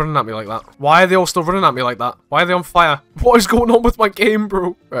 Why are they running at me like that? Why are they all still running at me like that? Why are they on fire? What is going on with my game,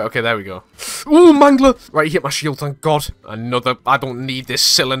 bro? Right, okay, there we go. Ooh, Mangler! Right, he hit my shield, thank God. Another... I don't need this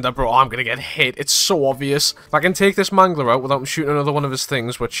cylinder, bro. I'm gonna get hit. It's so obvious. If I can take this Mangler out without him shooting another one of his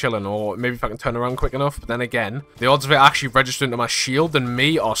things, we're chilling. Or maybe if I can turn around quick enough. But then again, the odds of it actually registering to my shield and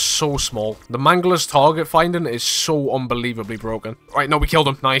me are so small. The Mangler's target finding is so unbelievably broken. Right, no, we killed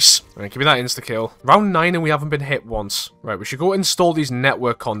him. Nice. Right, give me that insta-kill. Round 9 and we haven't been hit once. Right, we should go install these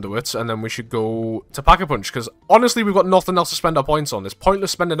network conduits and then we should go to Pack-a-Punch because honestly, we've got nothing else to spend our points on. It's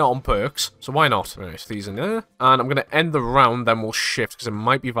pointless spending it on perks, so why not? Right, these in there. And I'm going to end the round, then we'll shift because it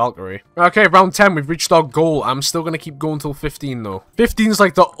might be Valkyrie. Okay, round 10, we've reached our goal. I'm still going to keep going till 15 though. 15's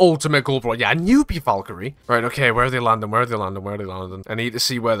like the ultimate goal, bro. Yeah, I knew it'd be Valkyrie. Right, okay, where are they landing? Where are they landing? Where are they landing? I need to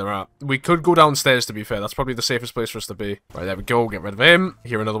see where they're at. We could go downstairs to be fair. That's probably the safest place for us to be. Right, there we go. Get rid of him.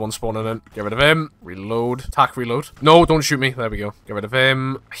 Here, another one spawning in. Get rid of him. Reload. Attack, reload. No, don't shoot me. There we go. Get rid of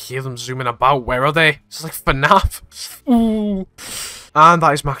him. I hear them zooming about. Where are they? This is like FNAF. Ooh. And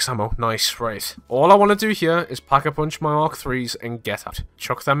that is max ammo. Nice, right. All I want to do here is Pack-a-Punch my Mark IIIs and get out.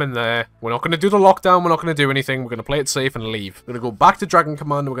 Chuck them in there. We're not going to do the lockdown. We're not going to do anything. We're going to play it safe and leave. We're going to go back to Dragon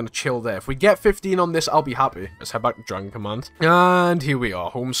Command and we're going to chill there. If we get 15 on this, I'll be happy. Let's head back to Dragon Command. And here we are.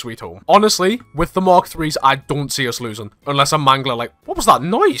 Home sweet home. Honestly, with the Mark IIIs, I don't see us losing. Unless I'm Mangler like, what was that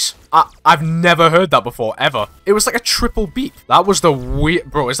noise? I've never heard that before, ever. It was like a triple beep. That was the weird...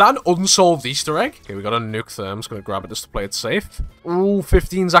 Bro, is that an unsolved Easter egg? Okay, we got a nuke there. I'm just going to grab it just to play it safe. Ooh,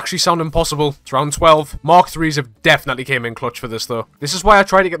 15's actually sound impossible. It's round 12. Mark IIIs have definitely came in clutch for this, though. This is why I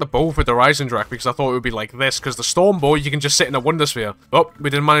tried to get the bow for the Eisendrache, because I thought it would be like this, because the Storm Bow, you can just sit in a Wonder Sphere. Oh, we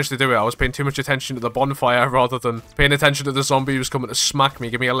didn't manage to do it. I was paying too much attention to the bonfire rather than paying attention to the zombie who's coming to smack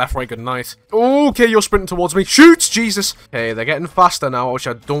me. Give me a left, right, good night. Okay, you're sprinting towards me. Shoot! Jesus! Hey, they're getting faster now, which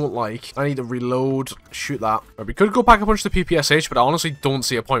I don't like. I need to reload. Shoot that. Right, we could go Pack-a-Punch the PPSH, but I honestly don't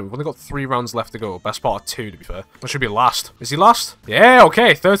see a point. We've only got 3 rounds left to go. Best part of 2, to be fair. That should be last. Is he last? Yeah,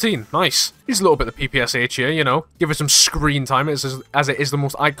 okay. 13. Nice. He's a little bit of PPSH here, you know. Give it some screen time as it is the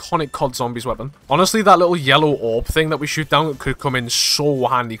most iconic COD Zombies weapon. Honestly, that little yellow orb thing that we shoot down could come in so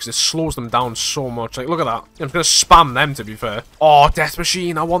handy because it slows them down so much. Like, look at that. I'm going to spam them, to be fair. Oh, Death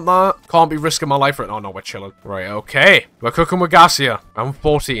Machine. I want that. Can't be risking my life for it. Oh, no, we're chilling. Right, okay. We're cooking with gas here. Round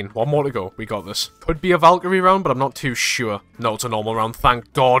 14. 1 more to go. We got this. Could be a Valkyrie round, but I'm not too sure. No, it's a normal round,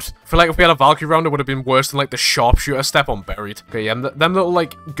 thank God. I feel like if we had a Valkyrie round, it would have been worse than, like, the sharpshooter step on Buried. Okay, yeah, them little,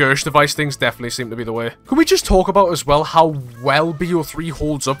 like, Gersh device things definitely seem to be the way. Can we just talk about, as well, how well BO3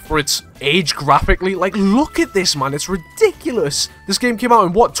 holds up for its age graphically? Like, look at this, man. It's ridiculous. This game came out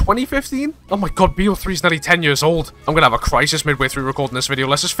in, what, 2015? Oh my God, BO3's nearly 10 years old. I'm gonna have a crisis midway through recording this video.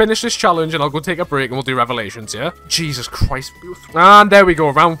 Let's just finish this challenge, and I'll go take a break, and we'll do Revelations, yeah? Jesus Christ, BO3. And there we go,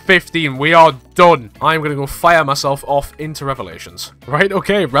 round 15. We are done. I'm gonna go fire myself off into Revelations. Right,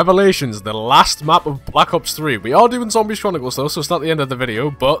 okay, Revelations, the last map of Black Ops 3. We are doing Zombies Chronicles though, so it's not the end of the video,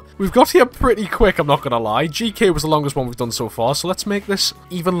 but we've got here pretty quick, I'm not gonna lie. GK was the longest one we've done so far, so let's make this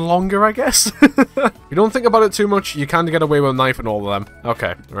even longer, I guess. You don't think about it too much, you can get away with a knife and all of them.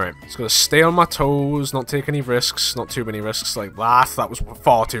 Okay, right. Just gonna stay on my toes, not take any risks, not too many risks like that. That was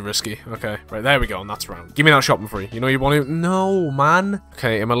far too risky. Okay, right, there we go, and that's round. Give me that shopping free. You know you want to? No, man.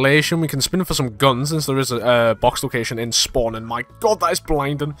 Okay, immolation, we can spin for some guns, since there is a box location in spawn, and my God, that is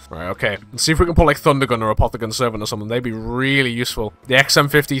blinding. Right, okay. Let's see if we can pull like Thundergun or a Apothegon Servant or something. They'd be really useful. The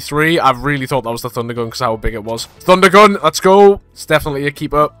XM53, I really thought that was the Thundergun because how big it was. Thundergun, let's go. It's definitely a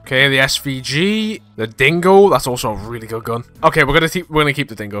keep up. Okay, the SVG, the Dingo, that's also a really good gun. Okay, we're gonna keep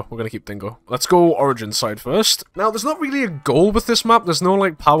the Dingo. We're gonna keep Dingo. Let's go Origin side first. Now, there's not really a goal with this map. There's no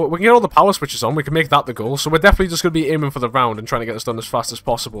like power. We can get all the power switches on. We can make that the goal. So we're definitely just gonna be aiming for the round and trying to get this done as fast as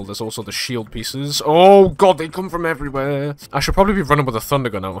possible. There's also the shield pieces. Oh God, they come from everywhere. I should probably be running with a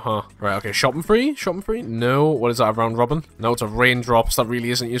Thundergun out, huh? Right, okay, shopping free? Shopping free? No. What is that, a round robin? No, it's a raindrops. That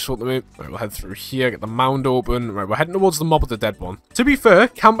really isn't useful to me. Right, we'll head through here, get the mound open. Right, we're heading towards the mob of the dead one. To be fair,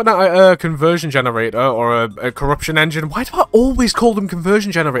 camping at a conversion generator or a corruption engine. Why do I always call them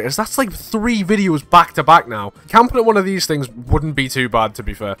conversion generators? That's like 3 videos back to back now. Camping at one of these things wouldn't be too bad, to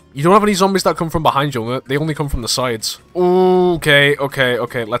be fair. You don't have any zombies that come from behind you. They only come from the sides. Okay.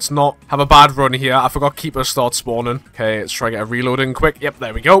 Let's not have a bad run here. I forgot keepers start spawning. Okay, let's try to get a reload in quick. Yep,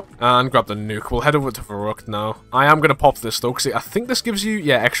 there we go. And grab the nuke. We'll head over to Verruckt now. I am going to pop this though, because I think this gives you,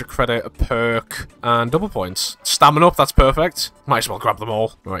 yeah, extra credit, a perk, and double points. Stamina up, that's perfect. Might as well grab them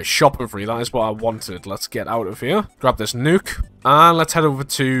all. Alright, shopping free, that is what I wanted. Let's get out of here. Grab this nuke. And let's head over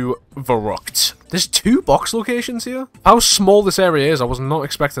to Verruckt. There's 2 box locations here. How small this area is, I was not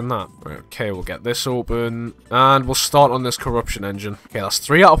expecting that. Right, okay, we'll get this open. And we'll start on this corruption engine. Okay, that's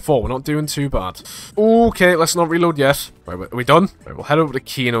 3 out of 4. We're not doing too bad. Okay, let's not reload yet. Right, are we done? Right, we'll head over to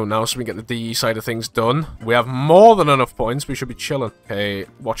Kino now so we can get the DE side of things done. We have more than enough points. We should be chilling. Okay,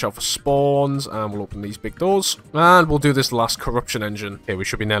 watch out for spawns. And we'll open these big doors. And we'll do this last corruption engine. Okay, we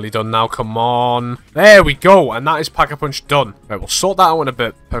should be nearly done now. Come on. There we go. And that is Pack-a-Punch done. Right, we'll sort that out in a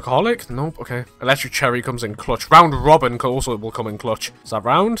bit. Perkaholic? Nope, okay. Electric Cherry comes in clutch. Round Robin also will come in clutch. Is that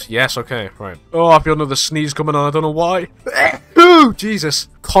round? Yes, okay, right. Oh, I feel another sneeze coming on. I don't know why. Ooh, Jesus.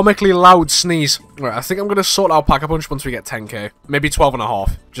 Comically loud sneeze. Right, I think I'm going to sort out Pack-a-Punch once we get 10k. Maybe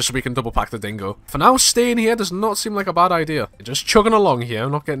 12.5, just so we can double pack the Dingo. For now, staying here does not seem like a bad idea. Just chugging along here,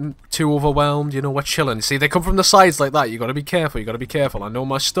 not getting too overwhelmed, you know, we're chilling. See, they come from the sides like that. You got to be careful, you got to be careful. I know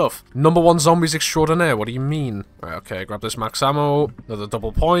my stuff. #1 zombies extraordinaire, what do you mean? Right, okay, grab this max ammo. Another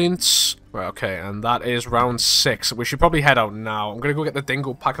double points. Right, okay, and that is round 6. We should probably head out now. I'm gonna go get the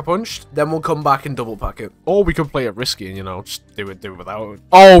Dingo Pack-a-Punched, then we'll come back and double pack it. Or we could play it risky and, you know, just do it without it.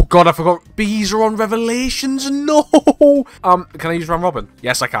 Oh, God, I forgot. Bees are on Revelations. No! Can I use round robin?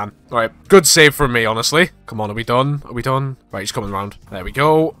 Yes, I can. Alright, good save from me, honestly. Come on, are we done? Are we done? Right, he's coming around. There we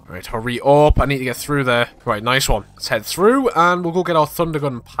go. Alright, hurry up. I need to get through there. Right, nice one. Let's head through, and we'll go get our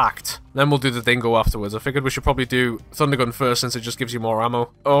Thundergun packed. Then we'll do the Dingo afterwards. I figured we should probably do Thundergun first, since it just gives you more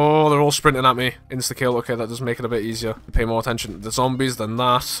ammo. Oh, they're all sprinting at me. Insta-kill. Okay, that does make it a bit easier. Pay more attention to the zombies than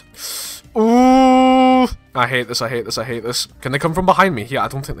that. Ooh! I hate this, I hate this, I hate this. Can they come from behind me? Yeah, I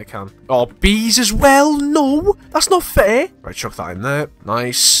don't think they can. Oh, bees as well? No! That's not fair! Right, chuck that in there.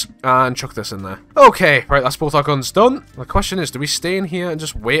 Nice. And chuck this in there. Okay, right, that's both our guns done. The question is, do we stay in here and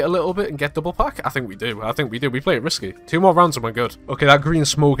just wait a little bit and get double pack? I think we do. I think we do. We play it risky. 2 more rounds and we're good. Okay, that green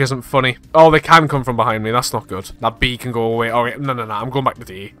smoke isn't funny. Oh, they can come from behind me. That's not good. That bee can go away. Alright, no. I'm going back to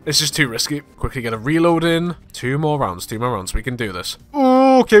D. This is too risky. Quickly get a reload in. 2 more rounds. 2 more rounds. We can do this.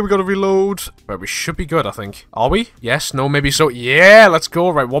 Ooh, okay, we got to reload. Right, we should be good, I think. Are we? Yes, no, maybe so. Yeah, let's go.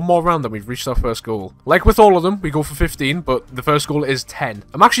 Right, 1 more round and we've reached our first goal. Like with all of them, we go for 15, but the first goal is 10.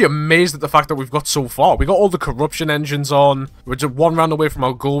 I'm actually amazed at the fact that we've got so far. We got all the corruption engines on. We're just 1 round away from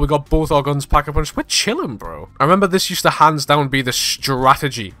our goal. We got both our guns Pack-a-Punch. We're chilling, bro. I remember this used to hands down be the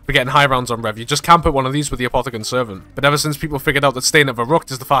strategy for getting high rounds on Rev. You just camp at one of these with the Apothegon Servant. But ever since people figured out that staying at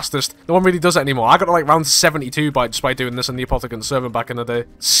Verruckt is the fastest, no one really does it anymore. I got to like round 72 just by doing this in the Apothegon Servant back in the day.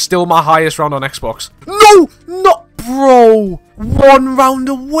 Still my highest round on Xbox. No! Not... Bro! 1 round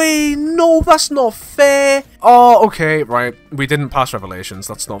away! No, that's not fair! Oh, okay, right. We didn't pass Revelations.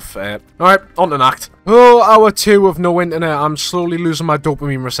 That's not fair. Alright, on to Nacht. Oh, hour 2 of no internet. I'm slowly losing my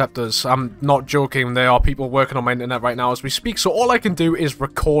dopamine receptors. I'm not joking. There are people working on my internet right now as we speak, so all I can do is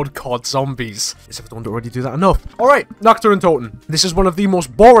record COD Zombies. As if I don't already do that enough. Alright, Nacht Der Untoten. This is one of the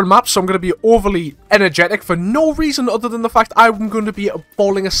most boring maps, so I'm going to be overly energetic for no reason other than the fact I'm going to be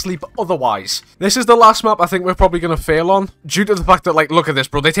falling asleep otherwise. This is the last map I think we're probably going to fail on, due to the fact that, like, look at this,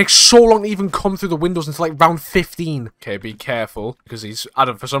 bro. They take so long to even come through the windows until, like, round 15. Okay, be careful, because he's,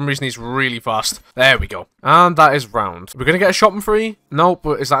 for some reason, he's really fast. There we go. And that is round. We're going to get a shopping free? No,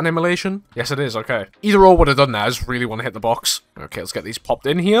 but is that an immolation? Yes, it is, okay. Either or would have done that. I just really want to hit the box. Okay, let's get these popped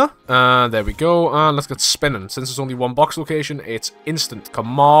in here. There we go. And let's get spinning. Since there's only one box location, it's instant.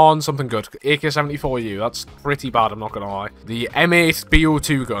 Come on, something good. AK-74U. That's pretty bad, I'm not going to lie. The M8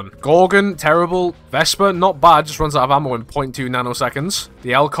 BO2 gun. Gorgon, terrible. Vespa, not bad. Just runs out of ammo in 0.2 nanoseconds.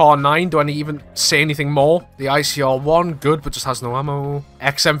 The LCAR-9, do I need even say anything more? The ICR-1, good, but just has no ammo.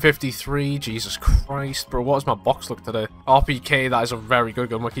 XM53, Jesus Christ. Bro, what does my box look today? RPK, that is a very good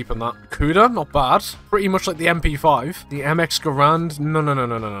gun. We're keeping that. Cuda, not bad. Pretty much like the MP5. The MX Garand, no.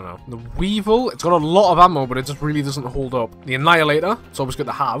 The Weevil, it's got a lot of ammo, but it just really doesn't hold up. The Annihilator, it's always good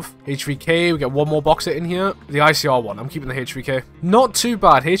to have. HVK, we get one more box hit in here. The ICR-1, I'm keeping the HVK. Not too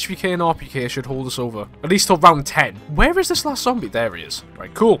bad. HVK and RPK should hold us over. At least till round 10. Where is this last zombie? There he is.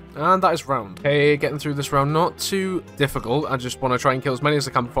 Right, cool. And that is round. Okay, getting through this round, not too difficult. I just want to try and kill as many as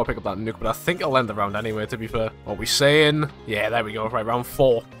I can before I pick up that nuke, but I think I'll end the round anyway, to be fair. What are we saying? Yeah, there we go. Right, round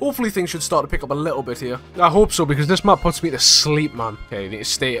 4. Hopefully things should start to pick up a little bit here. I hope so, because this map puts me to sleep, man. Okay, need to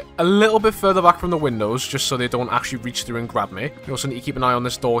stay a little bit further back from the windows, just so they don't actually reach through and grab me. You also need to keep an eye on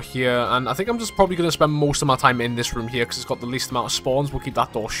this door here, and I think I'm just probably going to spend most of my time in this room here, because it's got the least amount of spawns. We'll keep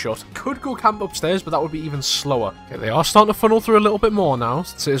that door shut. Could go camp upstairs, but that would be even slower. Okay, they are starting to funnel through a little bit more now,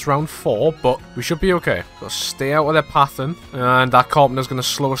 since it is round 4, but we should be okay. Gotta stay out of their path then, and that carpenter's going to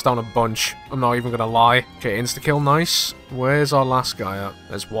slow us down a bunch. I'm not even going to lie. Okay, insta-kill, nice. Where's our last guy at?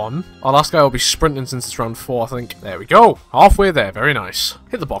 There's one. Our last guy will be sprinting since it's round 4, I think. There we go. Halfway there. Very nice.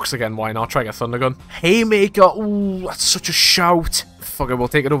 Hit the box again. Why not? Try a thunder gun. Haymaker. Ooh, that's such a shout. Fuck it, we'll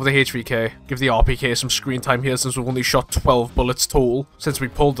take it over the HVK. Give the RPK some screen time here since we've only shot 12 bullets total since we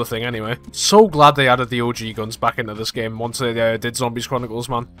pulled the thing anyway. So glad they added the OG guns back into this game once they did Zombies Chronicles,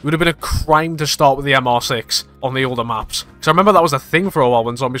 man. It would have been a crime to start with the MR6 on the older maps. Because I remember that was a thing for a while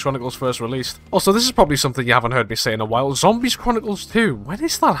when Zombies Chronicles first released. Also, this is probably something you haven't heard me say in a while. Zombies Chronicles 2. When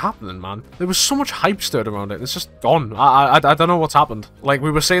is that happening, man? There was so much hype stirred around it. It's just gone. I don't know what's happened. Like,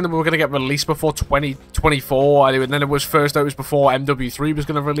 we were saying that we were going to get released before 2024, and then it was first out, it was before MW3 was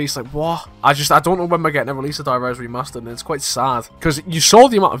going to release. Like, what? I don't know when we're getting a release of Die-Rise Remastered, and it's quite sad. Because you saw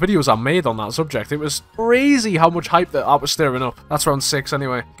the amount of videos I made on that subject. It was crazy how much hype that was stirring up. That's round 6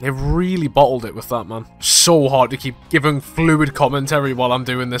 anyway. They really bottled it with that, man. So hard to keep giving fluid commentary while I'm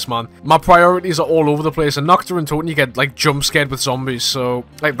doing this, man. My priorities are all over the place, and Nacht Der Untoten, you get, like, jump scared with zombies, so,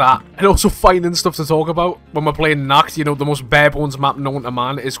 like that. And also finding stuff to talk about when we're playing Nacht, you know, the most bare bones map known to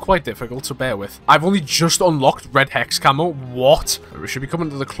man, is quite difficult, so bear with. I've only just unlocked red hex camo. What? We should be coming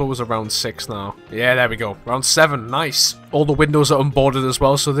to the close of round 6 now. Yeah, there we go. Round 7, nice. All the windows are unboarded as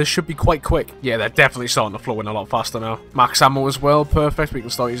well, so this should be quite quick. Yeah, they're definitely starting to flow in a lot faster now. Max ammo as well, perfect. We can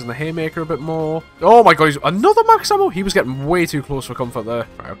start using the Haymaker a bit more. Oh my god, another max ammo? He was getting way too close for comfort there.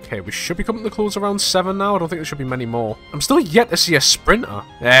 Right, okay, we should be coming to the close of round 7 now. I don't think there should be many more. I'm still yet to see a sprinter.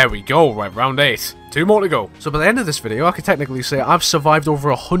 There we go, right, round 8. 2 more to go. So by the end of this video, I could technically say I've survived over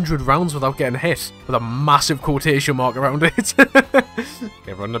 100 rounds without getting hit, with a massive quotation mark around it.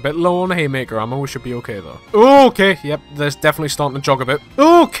 Okay, running a bit low on Haymaker ammo. We should be okay though. Okay, yep, there's definitely starting to jog a bit.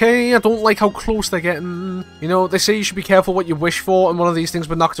 Okay, I don't like how close they're getting. You know, they say you should be careful what you wish for, and one of these things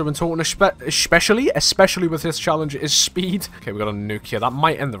with Nacht Der Untoten, especially with this challenge, is speed. Okay, we got a nuke here. That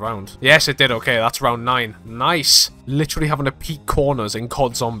might end the round. Yes, it did. Okay, that's round 9. Nice. Literally having to peek corners in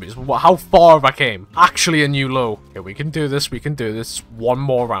COD Zombies. How far have I came? Actually a new low. Okay, we can do this. We can do this. One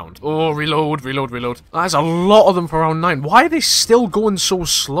more round. Oh, reload. That's a lot of them for round 9. Why are they still going so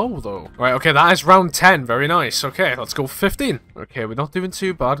slow, though? Right, okay, that is round 10. Very nice. Okay, let's go 15. Okay, we're not doing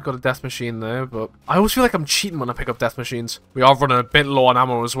too bad. Got a death machine there, but I always feel like I'm cheating when I pick up death machines. We are running a bit low on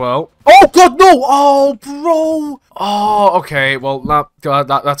ammo as well. Oh, God, no! Oh, bro! Oh, okay, well,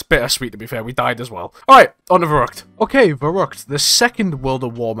 that's bittersweet, to be fair. We died as well. Alright, on to Verruckt. Okay, Verruckt, the second World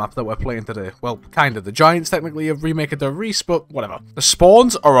of War map that we're playing today. Well, kind of. The giants technically a remake of the Reese, but whatever. The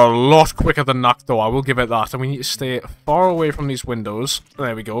spawns are a lot quicker than Nacht, though. I will give it that. And we need to stay far away from these windows.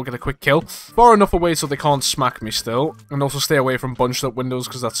 There we go. Get a quick kill. Far enough away so they can't smack me still. And also stay away from bunched up windows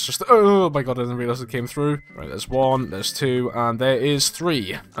because that's just... Oh my god, I didn't realize it came through. Right, there's 1, there's 2, and there is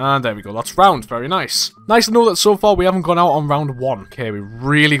 3. And there we go. That's round. Very nice. Nice to know that so far we haven't gone out on round 1. Okay, we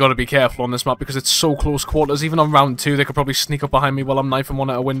really got to be careful on this map because it's so close quarters. Even on round 2, they could probably sneak up behind me while I'm knifing one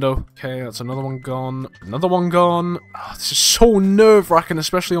at a window. Okay, that's another one gone. Another one gone. Oh, this is so nerve-wracking,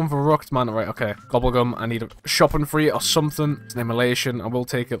 especially on Verruckt, man. Right, okay. Gobblegum, I need a shopping free or something. It's an immolation. I will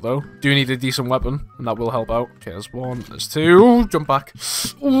take it, though. Do need a decent weapon, and that will help out. Okay, there's 1, there's 2. Ooh, jump back.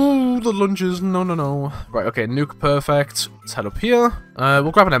 Ooh, the lunges. No, no, no. Right, okay, nuke perfect. Let's head up here.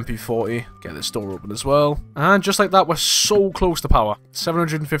 We'll grab an MP40. Get this door open as well. And just like that, we're so close to power.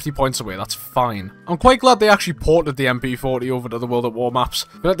 750 points away. That's fine. I'm quite glad they actually ported the MP40 over to the World at War maps.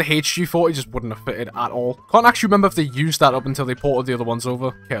 I feel like the HG40 just wouldn't have fitted at all. Can't actually remember if they used that up until they ported the other ones over.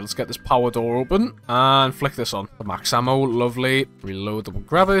 Okay, let's get this power door open and flick this on. The max ammo, lovely. Reload, we'll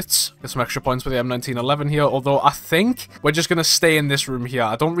grab it. Get some extra points for the M1911 here, although I think we're just going to stay in this room here.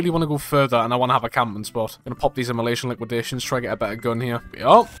 I don't really want to go further, and I want to have a camping spot. I'm going to pop these immolation liquidations, try to get a better gun here. Here we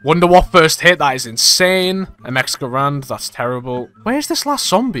are. Wonder what first hit. That is insane. MX Garand, that's terrible. Where's this last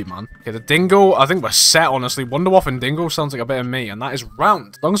zombie, man? Okay, the dingo, I think we're set, honestly. Wonderwaff and dingo sounds like a bit of me, and that is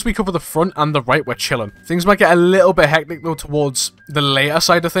round. As long as we cover the front and the right, we're chilling. Things might get a little bit hectic, though, towards the later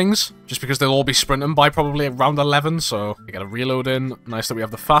side of things, just because they'll all be sprinting by probably around 11, so we get a reload in. Nice that we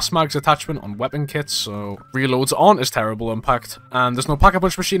have the fast mags attachment on weapon kits, so reloads aren't as terrible impact. And there's no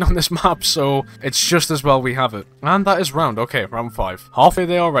pack-a-punch machine on this map, so it's just as well we have it. And that is round. Okay, round 5. Halfway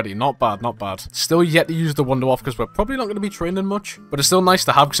there already. Not bad, not bad. Still yet to use the Wonderwaff because we're probably not going to be training much, but it's still nice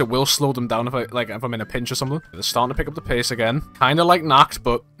to have because it will slow them down if I'm in a pinch or something. They're starting to pick up the pace again. Kind of like Nacht,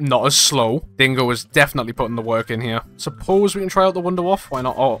 but not as slow. Dingo is definitely putting the work in here. Suppose we can try out the Wonderwaff. Why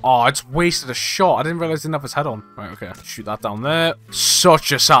not? Oh, it's wasted a shot. I didn't realize it didn't have his head on. Right, okay. Shoot that down there.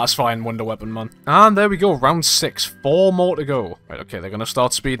 Such a satisfying wonder weapon, man. And there we go. Round 6. 4 more to go. Right, okay. They're going to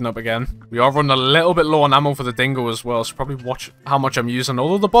start speeding up again. We are running a little bit low on ammo for the Dingo as well, so probably watch how much I'm using.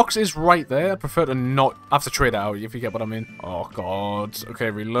 Although the box is right there, I'd prefer to not have to trade it out, if you get what I mean. Oh, God. Okay,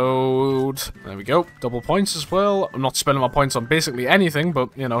 reload. There we go. Double points as well. I'm not spending my points on basically anything, but,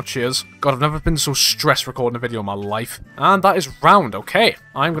 you know, cheers. God, I've never been so stressed recording a video in my life. And that is round. Okay.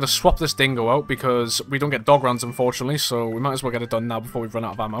 I'm going to swap this Dingo out because we don't get dog rounds, unfortunately, so we might as well get it done now before we run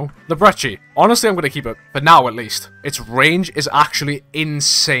out of ammo. The BOIII. Honestly, I'm going to keep it. For now, at least. Its range is actually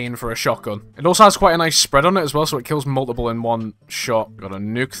insane for a shotgun. It also has quite a nice spread on it as well, so it kills multiple in one shot. Got a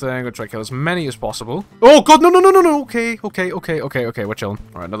nuke thing. I'll try to kill as many as possible. Oh, God, no, no, no, no, no. Okay, we're chilling.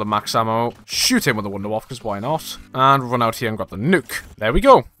 All right, another max ammo. Shoot him with a Wonderwaff, because why not? And run out here and grab the nuke. There we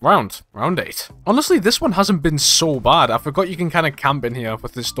go. Round 8. Honestly, this one hasn't been so bad. I forgot you can kind of camp in here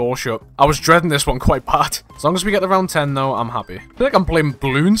with this door shut. I was dreading this one quite bad. As long as we get to round 10, though, I'm happy. I feel like I'm playing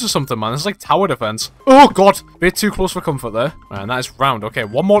balloons or something, man. It's like tower defense. Oh, God. Bit too close for comfort there. And that is round. Okay,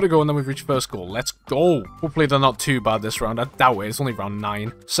 one more to go, and then we've reached first goal. Let's go. Hopefully, they're not too bad this round. I doubt it. It's only round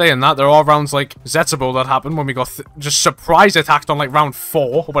 9. Saying that, there are rounds like Zetsubou that happened when we got just surprise attacked on like round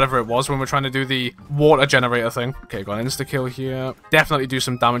 4, or whatever it was, when we're trying to do the water generator thing. Okay, got an insta-kill here. Definitely do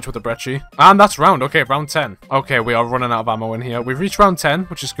some damage with the BOIII. And that's round. Okay, round 10. Okay, we are running out of ammo in here. We've reached round 10,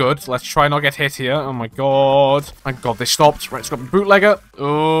 which is good. Let's try not get hit here. Oh my God. Thank God they stopped. Right, let's grab the bootlegger.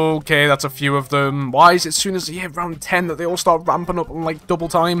 Okay, that's a few of them. Why is it as soon as you hit round 10 that they all start ramping up on like double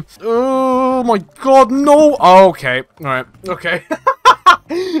time? Oh my God, no. Okay, alright, okay.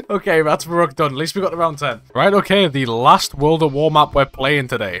 Okay, that's Verruckt done. At least we got to round 10. Right, okay, the last World at War map we're playing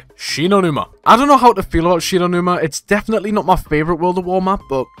today. Shinonuma. I don't know how to feel about Shinonuma. It's definitely not my favorite World at War map,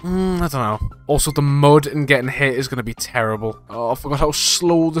 but I don't know. Also, the mud and getting hit is going to be terrible. Oh, I forgot how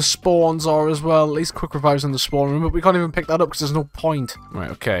slow the spawns are as well. At least quick revives in the spawn room, but we can't even pick that up because there's no point. Right,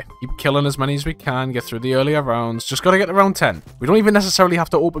 okay. Keep killing as many as we can. Get through the earlier rounds. Just got to get to round 10. We don't even necessarily have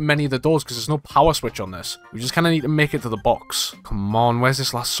to open many of the doors because there's no power switch on this. We just kind of need to make it to the box. Come on, where's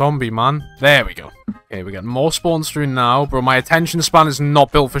this last zombie, man? There we go. Okay, we're getting more spawns through now, bro. My attention span is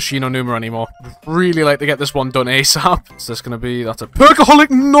not built for Shinonuma anymore. Really like to get this one done ASAP. What's this gonna be? That's a perkaholic.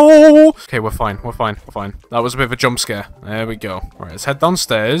 No! Okay, we're fine. We're fine. We're fine. That was a bit of a jump scare. There we go. All right, let's head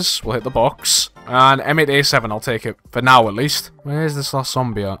downstairs. We'll hit the box. And M8A7, I'll take it. For now, at least. Where's this last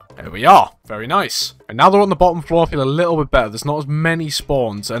zombie at? There we are. Very nice. And now they're on the bottom floor, I feel a little bit better. There's not as many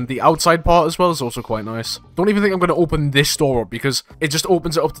spawns, and the outside part as well is also quite nice. Don't even think I'm going to open this door up, because it just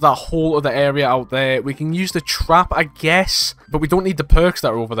opens it up to that whole other area out there. We can use the trap, I guess, but we don't need the perks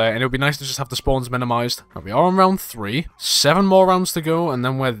that are over there, and it would be nice to just have the spawns minimized. Right, we are on round 3. 7 more rounds to go, and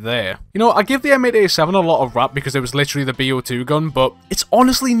then we're there. You know, I give the M8A7 a lot of rap because it was literally the BO2 gun, but it's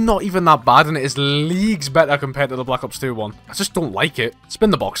honestly not even that bad, and it is leagues better compared to the Black Ops 2 one. I just don't like it. Spin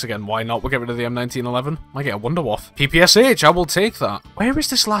the box again, why not? We'll get rid of the M1911. Might get a Wonderwaff. PPSH, I will take that. Where is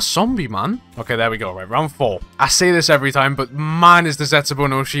this last zombie, man? Okay, there we go, right, round 4. I say this every time, but man, is the Zetsubou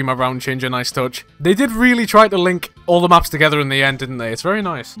No Shima round change a nice touch. They did really try to link all the maps together in the end, didn't they? It's very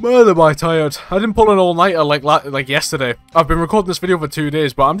nice. Man, am I tired. I didn't pull an all-nighter like yesterday. I've been recording this video for 2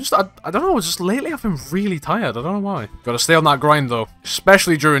 days, but I don't know, just lately I've been really tired. I don't know why. Gotta stay on that grind, though.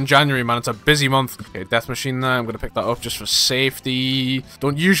 Especially during January, man. It's a busy month. Okay, death machine there. I'm gonna pick that up just for safety.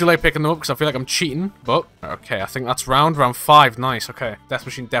 Don't usually pick them up because I feel like I'm cheating, but okay, I think that's round 5. Nice, okay. Death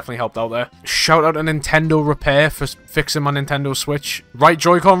machine definitely helped out there. Shout out to Nintendo Repair for fixing my Nintendo Switch. Right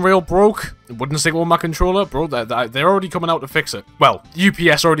Joy-Con rail broke. It wouldn't stick on my controller. Bro, they're already coming out to fix it. Well,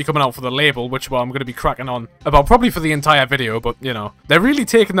 UPS already coming out for the label, which, well, I'm going to be cracking on about probably for the entire video, but, you know. They're really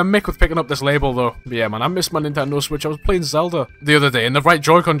taking the mick with picking up this label, though. But yeah, man, I missed my Nintendo Switch. I was playing Zelda the other day, and the right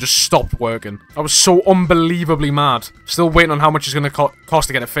Joy-Con just stopped working. I was so unbelievably mad. Still waiting on how much it's going to cost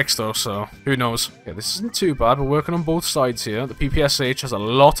to get it fixed, though, so who knows. Yeah, this isn't too bad. We're working on both sides here. The PPSH has a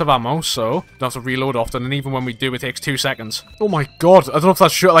lot of ammo, so don't have to reload often, and even when we do, it takes 2 seconds. Oh my god, I don't know if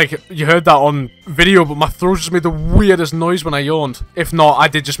that's true, like, you heard that on video, but my throat just made the weirdest noise when I yawned. If not, I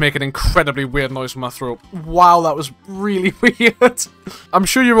did just make an incredibly weird noise from my throat. Wow, that was really weird. I'm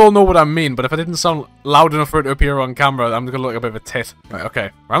sure you all know what I mean, but if I didn't sound loud enough for it to appear on camera, I'm gonna look like a bit of a tit. Right,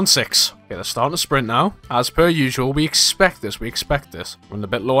 okay, round 6. Okay, they're starting to sprint now. As per usual, we expect this, We're a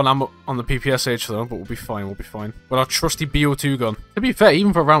bit low on ammo on the PPSH though, but we'll be fine, With our trusty BO2 gun. To be fair,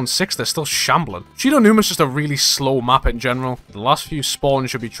 even for round 6, they're still shambling. Cheeto Numa's just a really slow map in general. The last few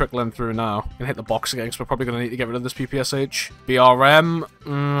spawns should be trickling through now. Gonna hit the box again, because we're probably gonna need to get rid of this PPSH. BRM,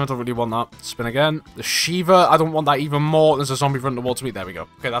 I don't really want that. Spin again. The Shiva, I don't want that even more. There's a zombie running towards me. There we go.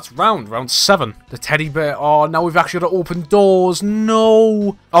 Okay, that's round 7. The teddy bear. Oh, now we've actually got to open doors.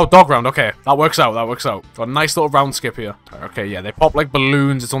 No. Oh, dog round. Okay, that works out. Got a nice little round skip here. Okay, yeah, they pop like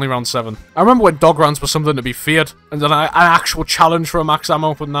balloons. It's only round 7. I remember when dog rounds were something to be feared, and then an actual challenge for a max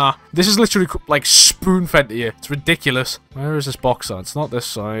ammo, but nah. This is literally like spoon-fed to you. It's ridiculous. Where is this box at? It's not this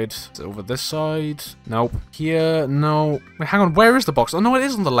side. It's over this side. Nope. Here, no. Wait, hang on. Where is the box? Oh, no, it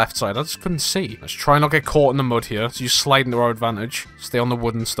is on the left side. I just couldn't see. Let's try not get caught in the mud here. So you slide into our advantage. Stay on the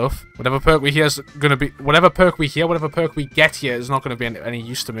wooden stuff. Whatever perk we hear is gonna be... Whatever perk we get here is not gonna be any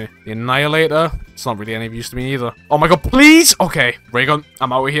use to me. The Annihilator. It's not really any use to me either. Oh my god, please! Okay. Ray gun.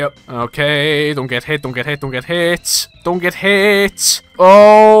 I'm out of here. Okay. Don't get hit. Don't get hit.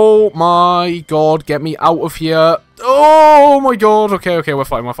 Oh my god. Get me out of here. Oh my god. Okay, we're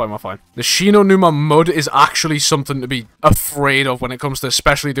fine. The Shino Numa mud is actually something to be afraid of when it comes to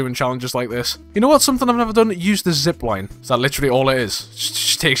especially doing challenges like this. You know what? Something I've never done? Use the zip line. Is that literally all it is?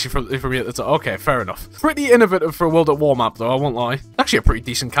 Just takes you from here to the top. Okay, fair enough. Pretty innovative for a World at War map, though, I won't lie. Actually a pretty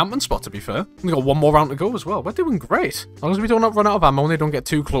decent camping spot, to be fair. We've got 1 more round to go as well. We're doing great. As long as we don't run out of ammo and they don't get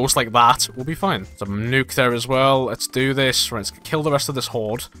too close like that, we'll be fine. There's a nuke there as well. Let's do this. Right, let's kill the rest of this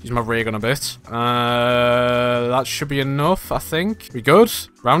horde. Use my ray gun a bit. That should be enough, I think. We good?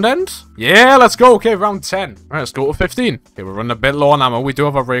 Round end? Yeah, let's go. Okay, round 10. All right, let's go to 15. Okay, we're running a bit low on ammo. We do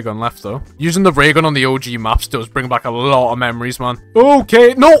have a ray gun left, though. Using the ray gun on the OG maps does bring back a lot of memories, man.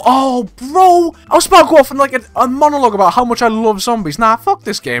 Okay, no. Oh, bro. I was about to go off on like a monologue about how much I love zombies. Nah, fuck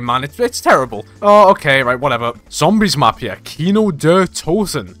this game, man. It's terrible. Oh, okay, right, whatever. Zombies map here. Nacht Der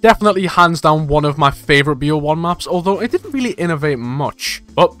Untoten. Definitely hands down one of my favorite BO1 maps, although it didn't really innovate much.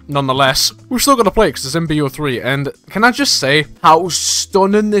 But nonetheless, we've still got to play because it's in BO3. And can I just say how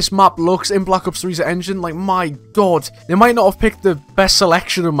stunning this map looks in Black Ops 3's engine? Like, my god. They might not have picked the best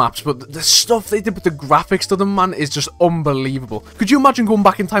selection of maps, but the stuff they did with the graphics to them, man, is just unbelievable. Could you imagine going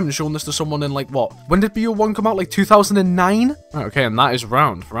back in time and showing this to someone in, like, what? When did BO1 come out? Like, 2009? Right, okay, and that is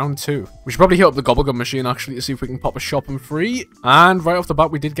round 2. We should probably hit up the Gobblegum machine, actually, to see if we can pop a shopping free. And right off the bat,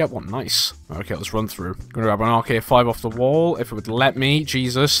 we did get one. Nice. Okay, let's run through. Gonna grab an RK5 off the wall, if it would let me. Jesus.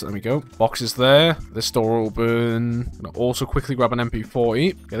 Jesus. There we go. Box is there. This door open. Gonna also quickly grab an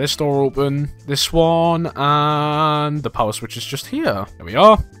MP40. Get this door open. This one. And the power switch is just here. There we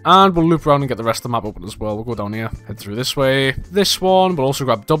are. And we'll loop around and get the rest of the map open as well. We'll go down here. Head through this way. This one. We'll also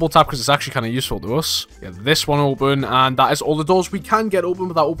grab double tap because it's actually kind of useful to us. Get this one open. And that is all the doors we can get open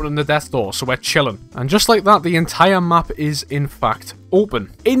without opening the death door. So we're chilling. And just like that, the entire map is in fact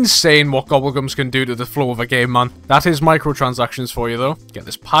open. Insane what Gobblegums can do to the flow of a game, man. That is microtransactions for you, though. Get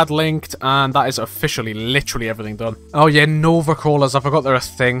this pad linked, and that is officially literally everything done. Oh, yeah, Nova Crawlers. I forgot they're a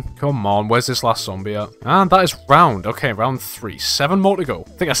thing. Come on, where's this last zombie at? And that is round. Okay, round 3. 7 more to go.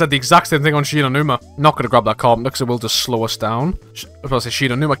 I think I said the exact same thing on Shinonuma. Not going to grab that carpenter because it will just slow us down. I was going to say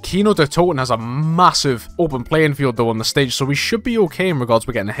Shinonuma. Kino Der Toten has a massive open playing field, though, on the stage, so we should be okay in regards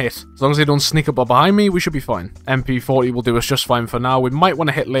to getting a hit. As long as they don't sneak up behind me, we should be fine. MP40 will do us just fine for now. We might want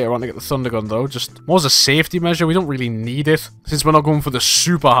to hit later on to get the Thunder Gun, though. Just more as a safety measure. We don't really need it, since we're not going for the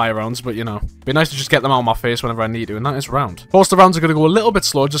super high rounds, but, you know, it'd be nice to just get them out of my face whenever I need to, and that is round. Of course, the rounds are going to go a little bit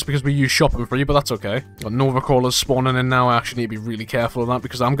slow just because we use shopping free, but that's okay. Got Nova Crawlers spawning in now. I actually need to be really careful of that,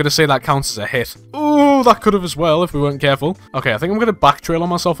 because I'm going to say that counts as a hit. Ooh, that could have as well if we weren't careful. Okay, I think I'm going to back trail on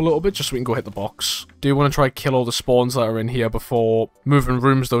myself a little bit just so we can go hit the box. Do want to try kill all the spawns that are in here before moving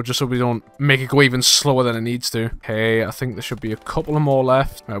rooms, though, just so we don't make it go even slower than it needs to. Okay, I think there should be a couple of more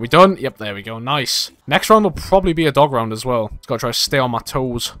left. Are we done? Yep, there we go. Nice. Next round will probably be a dog round as well. Just gotta try to stay on my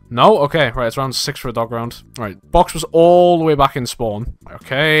toes. No? Okay, right, it's round 6 for a dog round. Right, box was all the way back in spawn.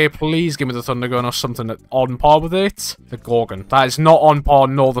 Okay, please give me the Thunder Gun or something that on par with it. The Gorgon. That is not on par,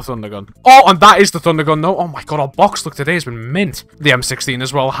 nor the Thunder Gun. Oh, and that is the Thunder Gun, though. Oh my god, our box look today has been mint. The M16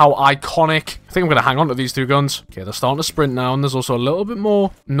 as well, how iconic. I think I'm gonna hang on to these two guns. Okay, they're starting to sprint now, and there's also a little bit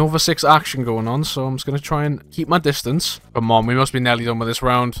more Nova 6 action going on, so I'm just gonna try and keep my distance. Come on, we must be nearly done with this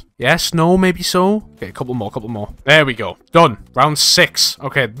round. Yes, no, maybe so. Okay, a couple more, couple more. There we go. Done. Round 6.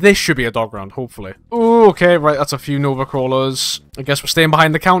 Okay, this should be a dog round, hopefully. Ooh, okay, right, that's a few Nova Crawlers. I guess we're staying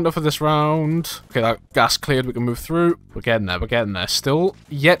behind the counter for this round. Okay, that gas cleared, we can move through. We're getting there, we're getting there. Still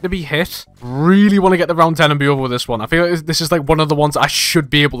yet to be hit. Really want to get the round 10 and be over with this one. I feel like this is like one of the ones I should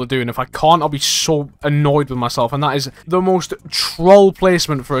be able to do, and if I can't, I'll be so annoyed with myself, and that is the most troll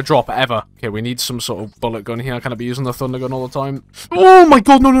placement for a drop ever. Okay, we need some sort of bullet gun here. Can I be using the Thunder Gun all the time? Oh my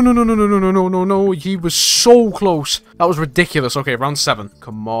god, no, no, no, no, no, no, no, no, no, no, no. He was so close. That was ridiculous. Okay, round 7.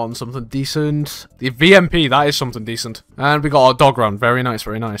 Come on, something decent. The VMP, that is something decent. And we got our dog round. Very nice,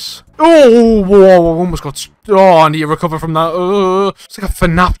 very nice. Oh, whoa, almost got... Oh, I need to recover from that. It's like a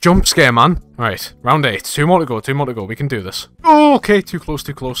FNAF jump scare, man. Right, round 8. 2 more to go, 2 more to go. We can do this. Oh, okay, too close,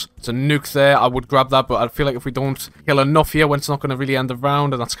 too close. It's a nuke there. I would grab that, but I feel like if we don't kill enough here, when it's not going to really end the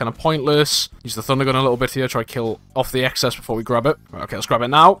round, and that's kind of pointless. Use the Thunder Gun a little bit here. Try to kill off the excess before we grab it. Right, okay, let's grab it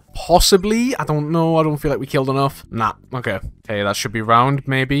now. Possibly. I don't know. I don't feel like we killed enough. Nah, okay. Okay, that should be round,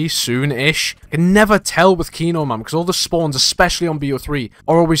 maybe, soon-ish. I can never tell with Kino, man, because all the spawns, especially on BO3,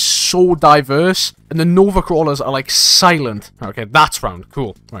 are always so diverse, and the Nova Crawlers are, like, silent. Okay, that's round.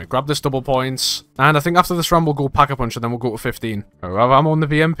 Cool. Right, grab this double points. And I think after this round, we'll go Pack-a-Punch, and then we'll go to 15. Right, we'll have ammo on the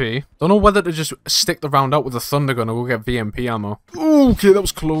VMP. Don't know whether to just stick the round out with the Thunder Gun or go get VMP ammo. Ooh, okay, that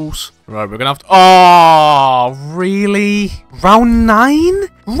was close. Right, we're gonna have to... Oh, really? Round 9? Round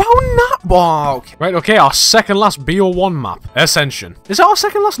 9? Oh, okay. Right, okay, our second last BO1 map. Ascension. Is that our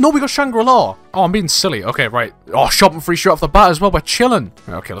second last? No, we got Shangri-La. Oh, I'm being silly. Okay, right. Oh, shopping free straight off the bat as well. We're chilling.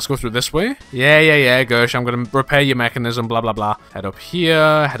 Right, okay, let's go through this way. Yeah, Gersh. I'm gonna repair your mechanism, blah, blah, blah. Head up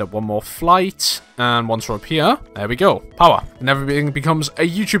here. Head up one more flight. And once we're up here, there we go. Power. And everything becomes a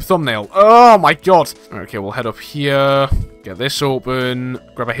YouTube thumbnail. Oh, my God. Okay, we'll head up here. Get this open.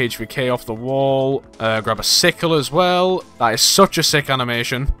 Grab a HVK off the wall. Grab a sickle as well. That is such a sick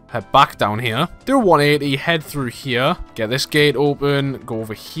animation. Head back down here. Do a 180. Head through here. Get this gate open. Go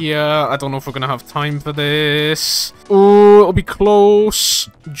over here. I don't know if we're going to have time for this. Oh, it'll be close.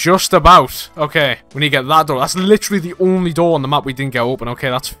 Just about. Okay. We need to get that door. That's literally the only door on the map we didn't get open. Okay,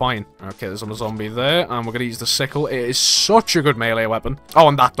 that's fine. Okay, there's another zombie there. And we're going to use the sickle. It is such a good melee weapon. Oh,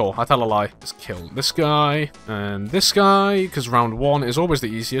 and that door. I tell a lie. Let's kill this guy. And this guy. Because round 1 is always the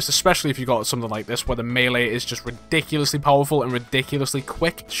easiest, especially if you got something like this where the melee is just ridiculously powerful and ridiculously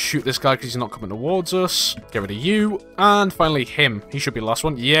quick. Shoot this guy because he's not coming towards us. Get rid of you. And finally him. He should be the last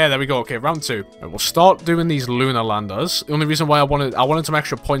one. Yeah, there we go. Okay, round 2. Right, we'll start doing these lunar landers. The only reason why I wanted some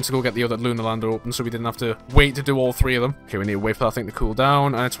extra points to go get the other lunar lander open so we didn't have to wait to do all 3 of them. Okay, we need to wait for that thing to cool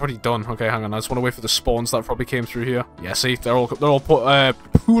down, and it's already done. Okay, hang on. I just want to wait for the spawns that probably came through here. Yeah, see, they're all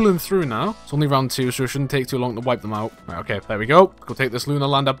cooling through now. It's only round 2, so it shouldn't take too long to wipe them out. Right, okay, there we go. Go take this lunar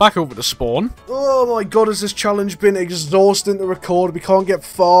lander back over to spawn. Oh my god, has this challenge been exhausting to record? We can't get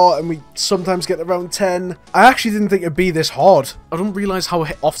far, and we sometimes get to round 10. I actually didn't think it'd be this hard. I don't realize how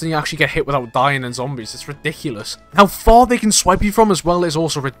often you actually get hit without dying in zombies. It's ridiculous. How far they can swipe you from as well is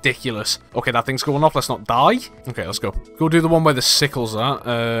also ridiculous. Okay, that thing's going off. Let's not die. Okay, let's go. Go do the one where the sickles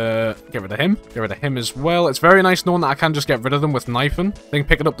are. Get rid of him. Get rid of him as well. It's very nice knowing that I can just get rid of them with knifing. I think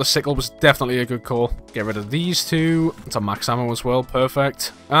picking up the sickle was definitely a good call. Get rid of these two. It's a max ammo as well.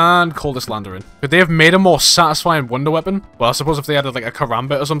 Perfect. And call this lander in. Could they have made a more satisfying wonder weapon? Well, I suppose if they added like a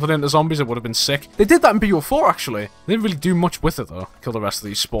karambit or something into zombies, it would have been sick. They did that in BO4 actually. They didn't really do much with it though. Kill the rest of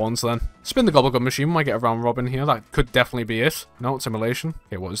these spawns then. Spin the gobblegum machine. Might get a round robin here. That could definitely be it. No, it's simulation.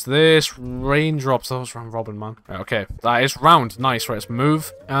 Okay, what is this? Raindrops. That was round robin, man. Right, okay, that is round. Nice. Right, let's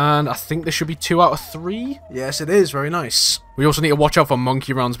move. And I think this should be 2 out of 3. Yes, it is. Very nice. We also need to watch out for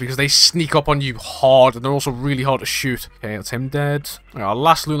monkey rounds because they sneak up on you hard and they're also really hard to shoot. Okay, that's him dead. Right, our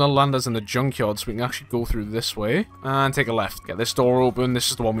last lunar lander's in the junkyard, so we can actually go through this way and take a left. Get this door open.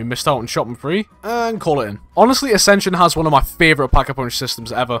 This is the one we missed out on shopping free and call it in. Honestly, Ascension has one of my favorite pack-a-punch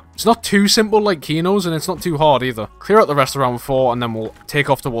systems ever. It's not too simple like Kino's and it's not too hard either. Clear out the rest of round 4 and then we'll take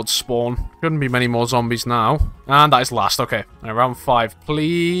off towards spawn. Shouldn't be many more zombies now. And that is last. Okay, right, round 5.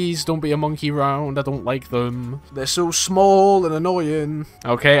 Please don't be a monkey round. I don't like them. They're so small and annoying.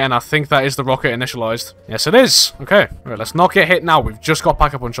 Okay, and I think that is the rocket initialized. Yes, it is. Okay, right, let's not get hit now. We've just got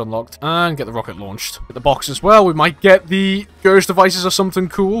Pack-a-Punch unlocked. And get the rocket launched. Get the box as well. We might get the Ghost devices or something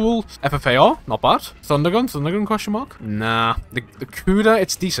cool. FFAR, not bad. Thundergun question mark? Nah. The CUDA,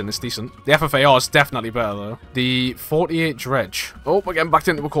 it's decent, it's decent. The FFAR is definitely better though. The 48 Dredge. Oh, we're getting backed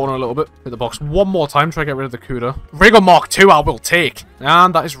into a corner a little bit. Hit the box one more time, try to get rid of the CUDA. Rigor Mark II I will take.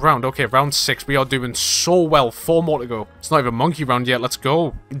 And that is round. Okay, round 6. We are doing so well. 4 more to go. It's not even monkey round yet. Let's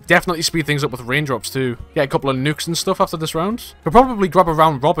go. Definitely speed things up with raindrops too. Get a couple of nukes and stuff after this round. Could probably grab a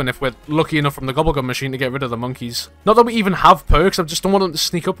round robin if we're lucky enough from the gobblegum machine to get rid of the monkeys. Not that we even have perks. I just don't want them to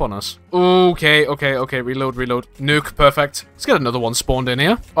sneak up on us. Okay. Reload. Nuke. Perfect. Let's get another one spawned in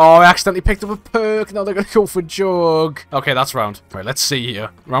here. Oh, I accidentally picked up a perk. Now they're going to go for Jug. Okay, that's round. Right, let's see here.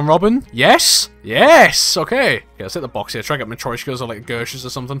 Round robin. Yes. Okay. Okay, let's hit the box here. Try to get Matryoshkas or like Gershes or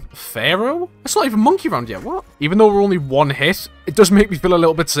something. Pharaoh? It's not even monkey round yet. What? Even though we're only 1 hit, it does make me feel a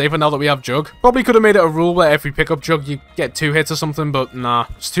little bit safer now that we have Jug. Probably could have made it a rule where if we pick up Jug, you get 2 hits or something, but nah.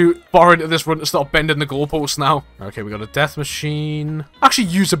 It's too far into this run to start bending the goalposts now. Okay, we got a death machine. Actually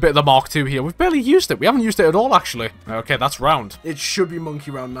use a bit of the Mark II here. We've barely used it. We haven't used it at all, actually. Okay, that's round. It should be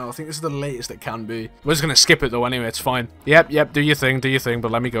monkey round now. I think this is the latest it can be. We're just going to skip it though anyway. It's fine. Yep. Do your thing,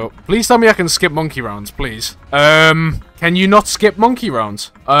 but let me go. Please tell me I can skip monkey rounds, please. Can you not skip monkey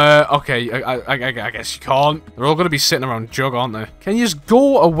rounds? Okay, I guess you can't. They're all going to be sitting around Jug, aren't they? Can you just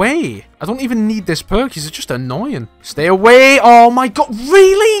go away? I don't even need this perk. He's just annoying. Stay away. Oh my god,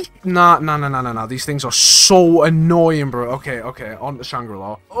 really? Nah. These things are so annoying, bro. Okay, on to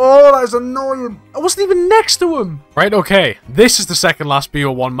Shangri-La. Oh, that is annoying. I wasn't even next to him. Right, okay. This is the second last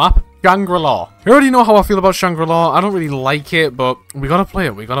BO1 map. Shangri-La. You already know how I feel about Shangri-La. I don't really like it, but we gotta play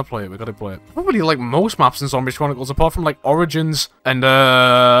it. I don't really like most maps in Zombies Chronicles, apart from like Origins and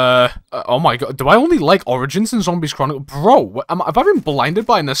oh my god, do I only like Origins in Zombies Chronicles? Bro, have I been blinded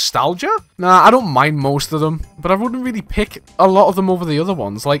by nostalgia? Nah, I don't mind most of them, but I wouldn't really pick a lot of them over the other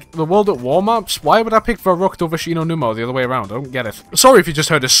ones. Like the World at War maps, why would I pick Verruckt over Shino Numo the other way around? I don't get it. Sorry if you just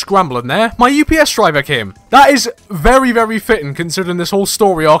heard a scrambling there. My UPS driver came. That is very, very fitting considering this whole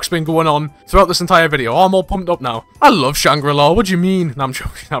story arc's been going on throughout this entire video. Oh, I'm all pumped up now. I love Shangri-La. What do you mean? No, I'm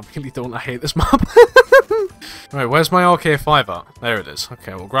joking. I really don't. I hate this map. Right, where's my RK5 at? There it is.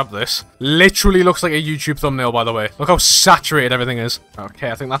 Okay, we'll grab this. Literally looks like a YouTube thumbnail, by the way. Look how saturated everything is.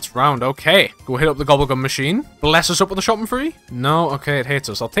 Okay, I think that's round. Okay. Go hit up the gobblegum machine. Bless us up with the shopping free. No, okay, it hates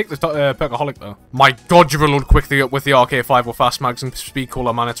us. I'll take the Perkaholic, though. My god, you reload quickly up with the RK5 with fast mags and speed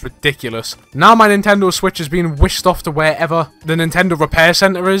cooler, man. It's ridiculous. Now my Nintendo Switch is being whisked off to wherever the Nintendo Repair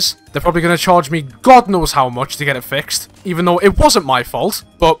Center is. They're probably going to charge me God knows how much to get it fixed. Even though it wasn't my fault.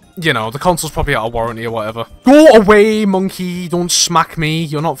 But, you know, the console's probably out of warranty or whatever. Go away, monkey. Don't smack me.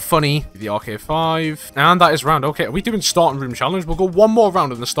 You're not funny. The RK5. And that is round. Okay, are we doing starting room challenge? We'll go one more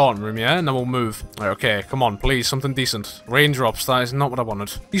round in the starting room, yeah? And then we'll move. Right, okay, come on, please. Something decent. Raindrops. That is not what I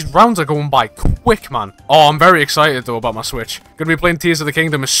wanted. These rounds are going by quick, man. Oh, I'm very excited, though, about my Switch. Gonna be playing Tears of the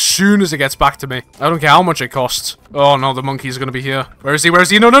Kingdom as soon as it gets back to me. I don't care how much it costs. Oh no, the monkeys are gonna be here. Where is he? Where is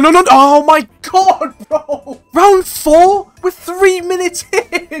he? No, no, no, no. Oh my god, bro. Round 4? We're 3 minutes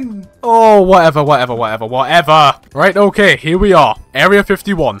in. Oh, whatever, whatever, whatever, whatever. Right, okay, here we are. Area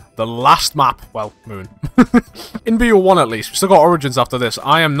 51, the last map. Well, moon. In BO1 at least. We still got Origins after this.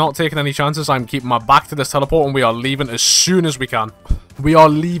 I am not taking any chances. I'm keeping my back to this teleport and we are leaving as soon as we can. We are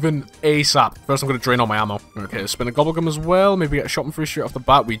leaving ASAP. First, I'm going to drain all my ammo. Okay, spin a gobblegum as well. Maybe get a shot and free straight off the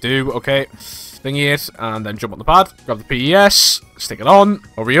bat. We do. Okay. Thingy it, and then jump on the pad. Grab the PES. Stick it on.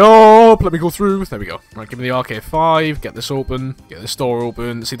 Hurry up. Let me go through. There we go. Right, give me the RK5. Get this open. Get this door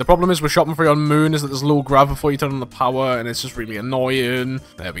open. See, the problem is with shopping free on Moon is that there's low grav before you turn on the power, and it's just really annoying.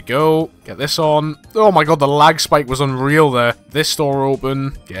 There we go. Get this on. Oh my god, the lag spike was unreal there. This door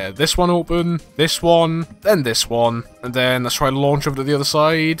open. Get this one open. This one. Then this one. And then let's try to launch over to the other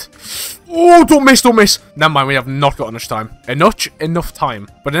side. Oh, don't miss, don't miss. Never mind, we have not got enough time. Enough time.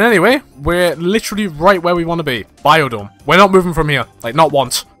 But in any way, we're literally right where we want to be. Biodome. We're not moving from here. Like, not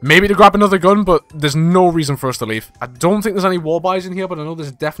once. Maybe to grab another gun, but there's no reason for us to leave. I don't think there's any war buys in here, but I know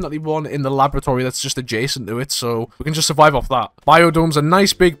there's definitely one in the laboratory that's just adjacent to it, so we can just survive off that. Biodome's a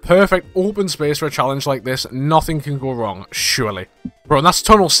nice, big, perfect open space for a challenge like this. Nothing can go wrong, surely. Bro, and that's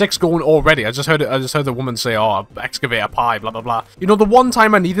Tunnel 6 going already. I just heard the woman say, oh, excavator pie, blah, blah, blah. You know, the one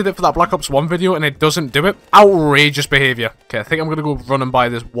time I needed it for that Black Ops 1 video and it doesn't do it? Outrageous behavior. Okay, I think I'm going to go run and buy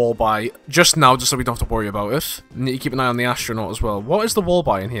this wall buy just now, just so we don't have to worry about it. Need to keep an eye on the astronaut as well. What is the wall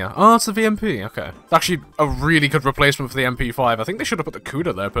buy in here? Oh, it's the VMP. Okay. It's actually a really good replacement for the MP5. I think they should have put the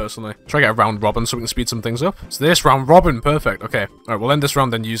CUDA there, personally. Try to get a round robin so we can speed some things up. It's this round robin. Perfect. Okay. Alright, we'll end this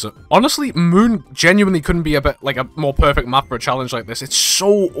round and use it. Honestly, Moon genuinely couldn't be a bit like a more perfect map for a challenge like this. It's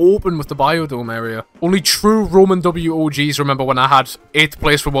so open with the biodome area. Only true Roman WOGs remember when I had 8th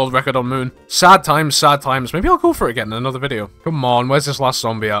place for world record on Moon. Sad times, sad times. Maybe I'll go for it again in another video. Come on, where's this last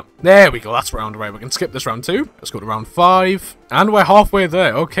zombie at? There we go, that's round right. We can skip this round 2. Let's go to round 5. And we're halfway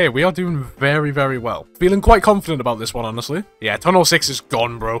there. Okay, we are doing very, very well. Feeling quite confident about this one, honestly. Yeah, Tunnel 6 is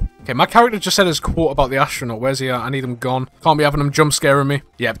gone, bro. Okay, my character just said his quote about the astronaut. Where's he at? I need him gone. Can't be having him jump scaring me.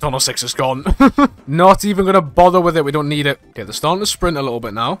 Yeah, Tunnel 6 is gone. Not even gonna bother with it. We don't need it. Okay, they're starting to sprint a little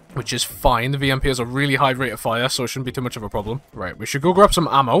bit now, which is fine. The VMP has a really high rate of fire, so it shouldn't be too much of a problem. Right, we should go grab some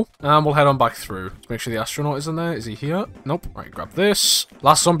ammo, and we'll head on back through. Let's make sure the astronaut is in there. Is he here? Nope. Right, grab this.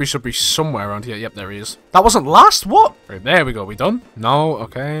 Last zombie should be somewhere around here. Yep, there he is. That wasn't last? What? Right, there we go. We done? No.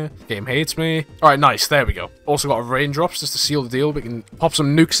 Okay. Game hates me. Alright, nice. There we go. Also got raindrops just to seal the deal. We can pop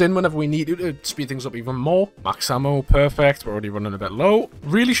some nukes in whenever we need to speed things up even more. Max ammo. Perfect. We're already running a bit low.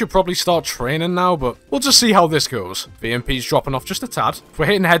 Really should probably start training now, but we'll just see how this goes. VMP's dropping off just a tad. If we're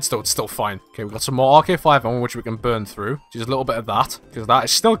hitting heads, though, it's still fine. Okay, we've got some more RK5 ammo, which we can burn through. Just a little bit of that, because that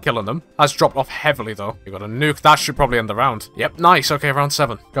is still killing them. Has dropped off heavily, though. We've got a nuke. That should probably end the round. Yep, nice. Okay, round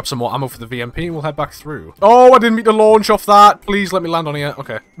 7. Grab some more ammo for the VMP, and we'll head back through. Oh, I didn't mean to launch off that. Please let me land on here.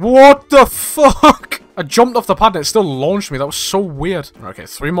 Okay. What the fuck? I jumped off the pad and it still launched me. That was so weird. Okay,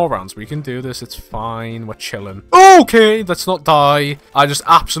 3 more rounds. We can do this. It's fine. We're chilling. Okay, let's not die. I just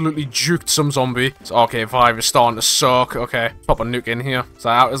absolutely juked some zombie. It's RK5 is starting to suck. Okay, pop a nuke in here. Is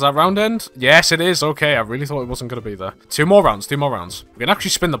that round end? Yes, it is. Okay, I really thought it wasn't going to be there. 2 more rounds. 2 more rounds. We can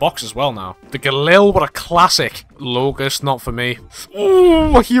actually spin the box as well now. The Galil, what a classic. Locust, not for me.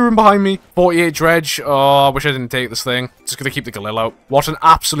 Oh, I hear him behind me. 48 dredge. Oh, I wish I didn't take this thing. Just going to keep the Galil out. What an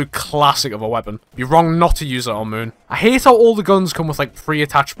absolute classic of a weapon. You're wrong not to use it on Moon. I hate how all the guns come with like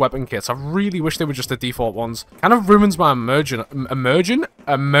pre-attached weapon kits. I really wish they were just the default ones. Kind of ruins my immersion. Is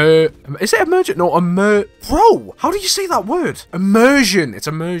it emergent? No, bro, how do you say that word? Immersion. It's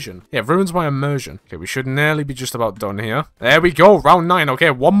immersion. Yeah, it ruins my immersion. Okay, we should nearly be just about done here. There we go. Round 9.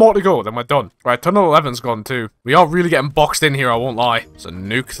 Okay, 1 more to go. Then we're done. Right, Tunnel 11's gone too. We are really getting boxed in here, I won't lie. There's a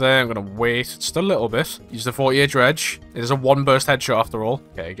nuke there. I'm going to wait just a little bit. Use the 48 dredge. It is a 1 burst headshot after all.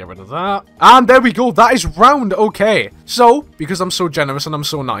 Okay, get rid of that. And there we go. That is round okay. So, because I'm so generous and I'm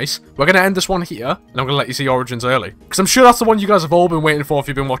so nice, we're going to end this one here. And I'm going to let you see Origins early. Because I'm sure that's the one you guys have all been waiting for if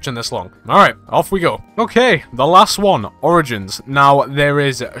you've been watching this long. Alright, off we go. Okay, the last one. Origins. Now, there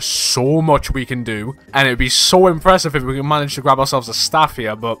is so much we can do. And it would be so impressive if we can manage to grab ourselves a staff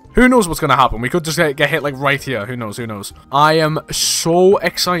here. But who knows what's going to happen. We could just get hit like right here. Who knows, who knows. I am so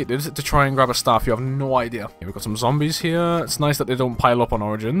excited to try and grab a staff. You have no idea. Okay, we've got some zombies here. It's nice that they don't pile up on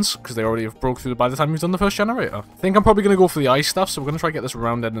Origins. Because they already have broke through by the time time we've done the first generator. I think I'm probably going to go for the ice stuff, so we're going to try to get this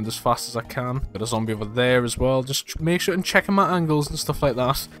round ended as fast as I can. Got a zombie over there as well. Just make sure and checking my angles and stuff like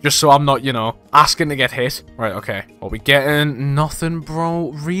that. Just so I'm not, you know, asking to get hit. Right, okay. What we getting? Nothing,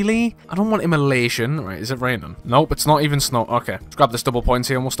 bro. Really? I don't want immolation. Right, is it raining? Nope, it's not even snow. Okay, let's grab this double point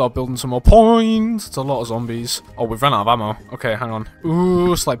here and we'll start building some more points. It's a lot of zombies. Oh, we've run out of ammo. Okay, hang on.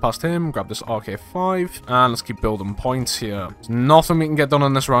 Ooh, slide past him. Grab this RK5. And let's keep building points here. There's nothing we can get done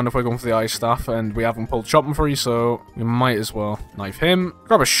on this round if we're going for the ice staff. And we haven't pulled chopping free, so we might as well knife him.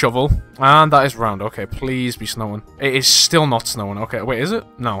 Grab a shovel. And that is round. Okay, please be snowing. It is still not snowing. Okay, wait, is it?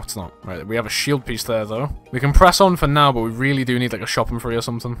 No, it's not. Right, we have a shield piece there, though. We can press on for now, but we really do need, like, a shopping free or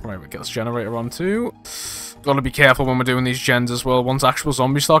something. Right, we get this generator on, too. Gotta be careful when we're doing these gens as well. Once actual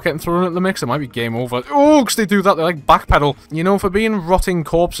zombies start getting thrown at the mix, it might be game over. Oh, because they do that. They, like, backpedal. You know, for being rotting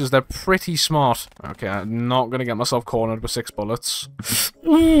corpses, they're pretty smart. Okay, I'm not gonna get myself cornered with 6 bullets.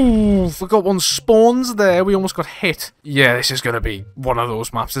 Ooh, forgot one spawns there. We almost got hit. Yeah, this is gonna be one of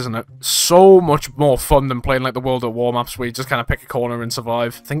those maps, isn't it? So much more fun than playing, like, the World at War maps where you just kind of pick a corner and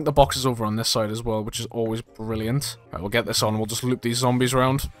survive. I think the box is over on this side as well, which is always brilliant. Right, we'll get this on. We'll just loop these zombies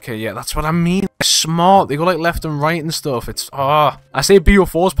around. Okay, yeah, that's what I mean. They're smart. They go, like, left and right and stuff. It's, I say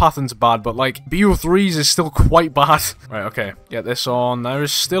BO4's pattern's bad, but, like, BO3's is still quite bad. Right, okay, get this on. There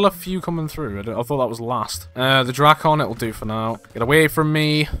is still a few coming through. I thought that was last. The Drakon, it'll do for now. Get away from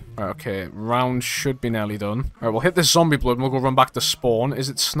me. Right, okay, round should be nearly done. Alright, we'll hit this zombie blood and we'll go run back to spawn. Is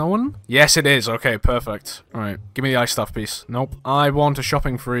it snowing? Yes, it is. Okay, perfect. Alright, give me the ice stuff piece. Nope. I want a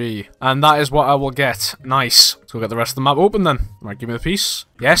shopping free. And that is what I will get. Nice. Let's go get the rest of the map open then. Alright, give me the piece.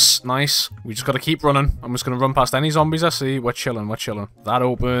 Yes, nice. We just gotta keep running. I'm just gonna run past any zombies I see. We're chilling, we're chilling. That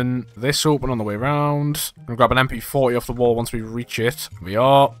open. This open on the way around. I'm gonna grab an MP40 off the wall once we reach it. We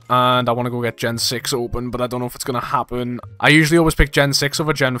are. And I want to go get Gen 6 open, but I don't know if it's gonna happen. I usually always pick Gen 6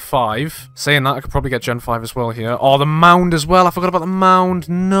 over Gen 5. Saying that, I could probably get Gen 5 as well here. Oh, the mound as well. I forgot about the mound.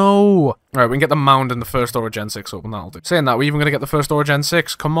 No. Alright, we can get the mound in the first door of Gen 6 open. That'll do. Saying that, we're even gonna get the first door of Gen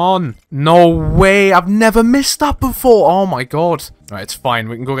 6. Come on. No way. I've never missed that before. Oh my god. Right, it's fine.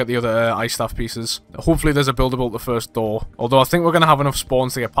 We can go get the other ice staff pieces. Hopefully there's a buildable at the first door. Although I think we're going to have enough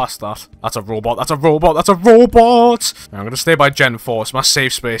spawns to get past that. That's a robot. That's a robot. That's a robot. Right, I'm going to stay by Gen 4. It's my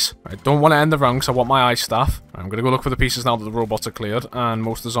safe space. I don't want to end the round because I want my ice staff. Right, I'm going to go look for the pieces now that the robots are cleared. And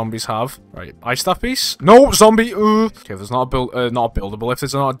most of the zombies have. Right, ice staff piece. No, zombie. Okay, if there's not a buildable. If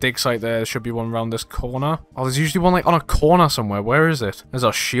there's not a dig site there should be one around this corner. Oh, there's usually one like on a corner somewhere. Where is it? There's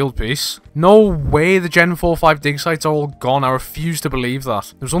our shield piece. No way the Gen 4-5 dig sites are all gone. I refuse to believe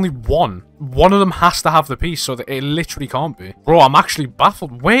that. There's only one. One of them has to have the piece, so that it literally can't be. Bro, I'm actually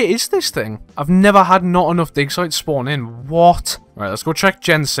baffled. Where is this thing? I've never had not enough dig sites spawn in. What? Right, let's go check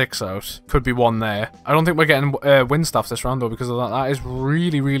Gen 6 out. Could be one there. I don't think we're getting wind staff this round, though, because of that. That is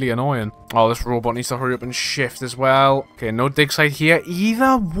really, really annoying. Oh, this robot needs to hurry up and shift as well. Okay, no dig site here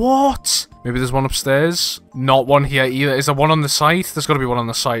either. What? Maybe there's one upstairs. Not one here either. Is there one on the site? There's got to be one on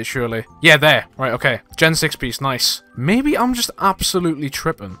the site, surely. Yeah, there. Right, okay. Gen 6 piece, nice. Maybe I'm just absolutely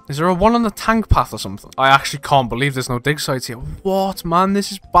tripping. Is there a one on the tank path or something? I actually can't believe there's no dig sites here. What, man?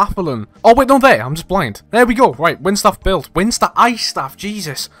 This is baffling. Oh, wait, no, there. I'm just blind. There we go. Right, wind staff built. Wind staff, ice staff.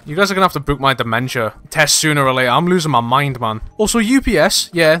 Jesus. You guys are going to have to book my dementia test sooner or later. I'm losing my mind, man. Also,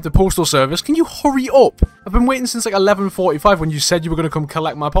 UPS, yeah, the postal service. Can you hurry up? I've been waiting since like 11:45 when you said you were going to come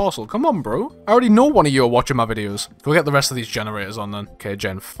collect my parcel. Come on, bro. I already know one of you are watching my videos. Go get the rest of these generators on then. Okay,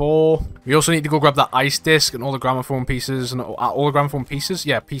 Gen 4. We also need to go grab that ice disc and all the gramophone pieces. And all the gramophone pieces?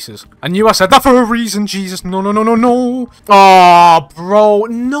 Yeah, pieces. I knew I said that for a reason, Jesus. No, no, no, no, no. Oh, bro.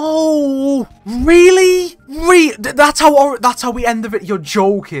 No. Really? That's how we end the video. You're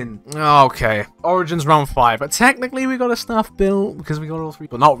joking. Okay. Origins round 5. But technically we got a staff built because we got all 3.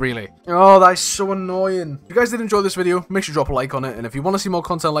 But not really. Oh, that is so annoying. If you guys did enjoy this video, make sure you drop a like on it. And if you want to see more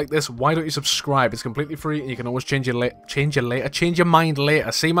content like this, why don't you subscribe? It's completely free and you can always change your mind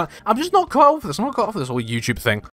later. See, man, I'm just not cut off for this. I'm not cut off for this whole YouTube thing.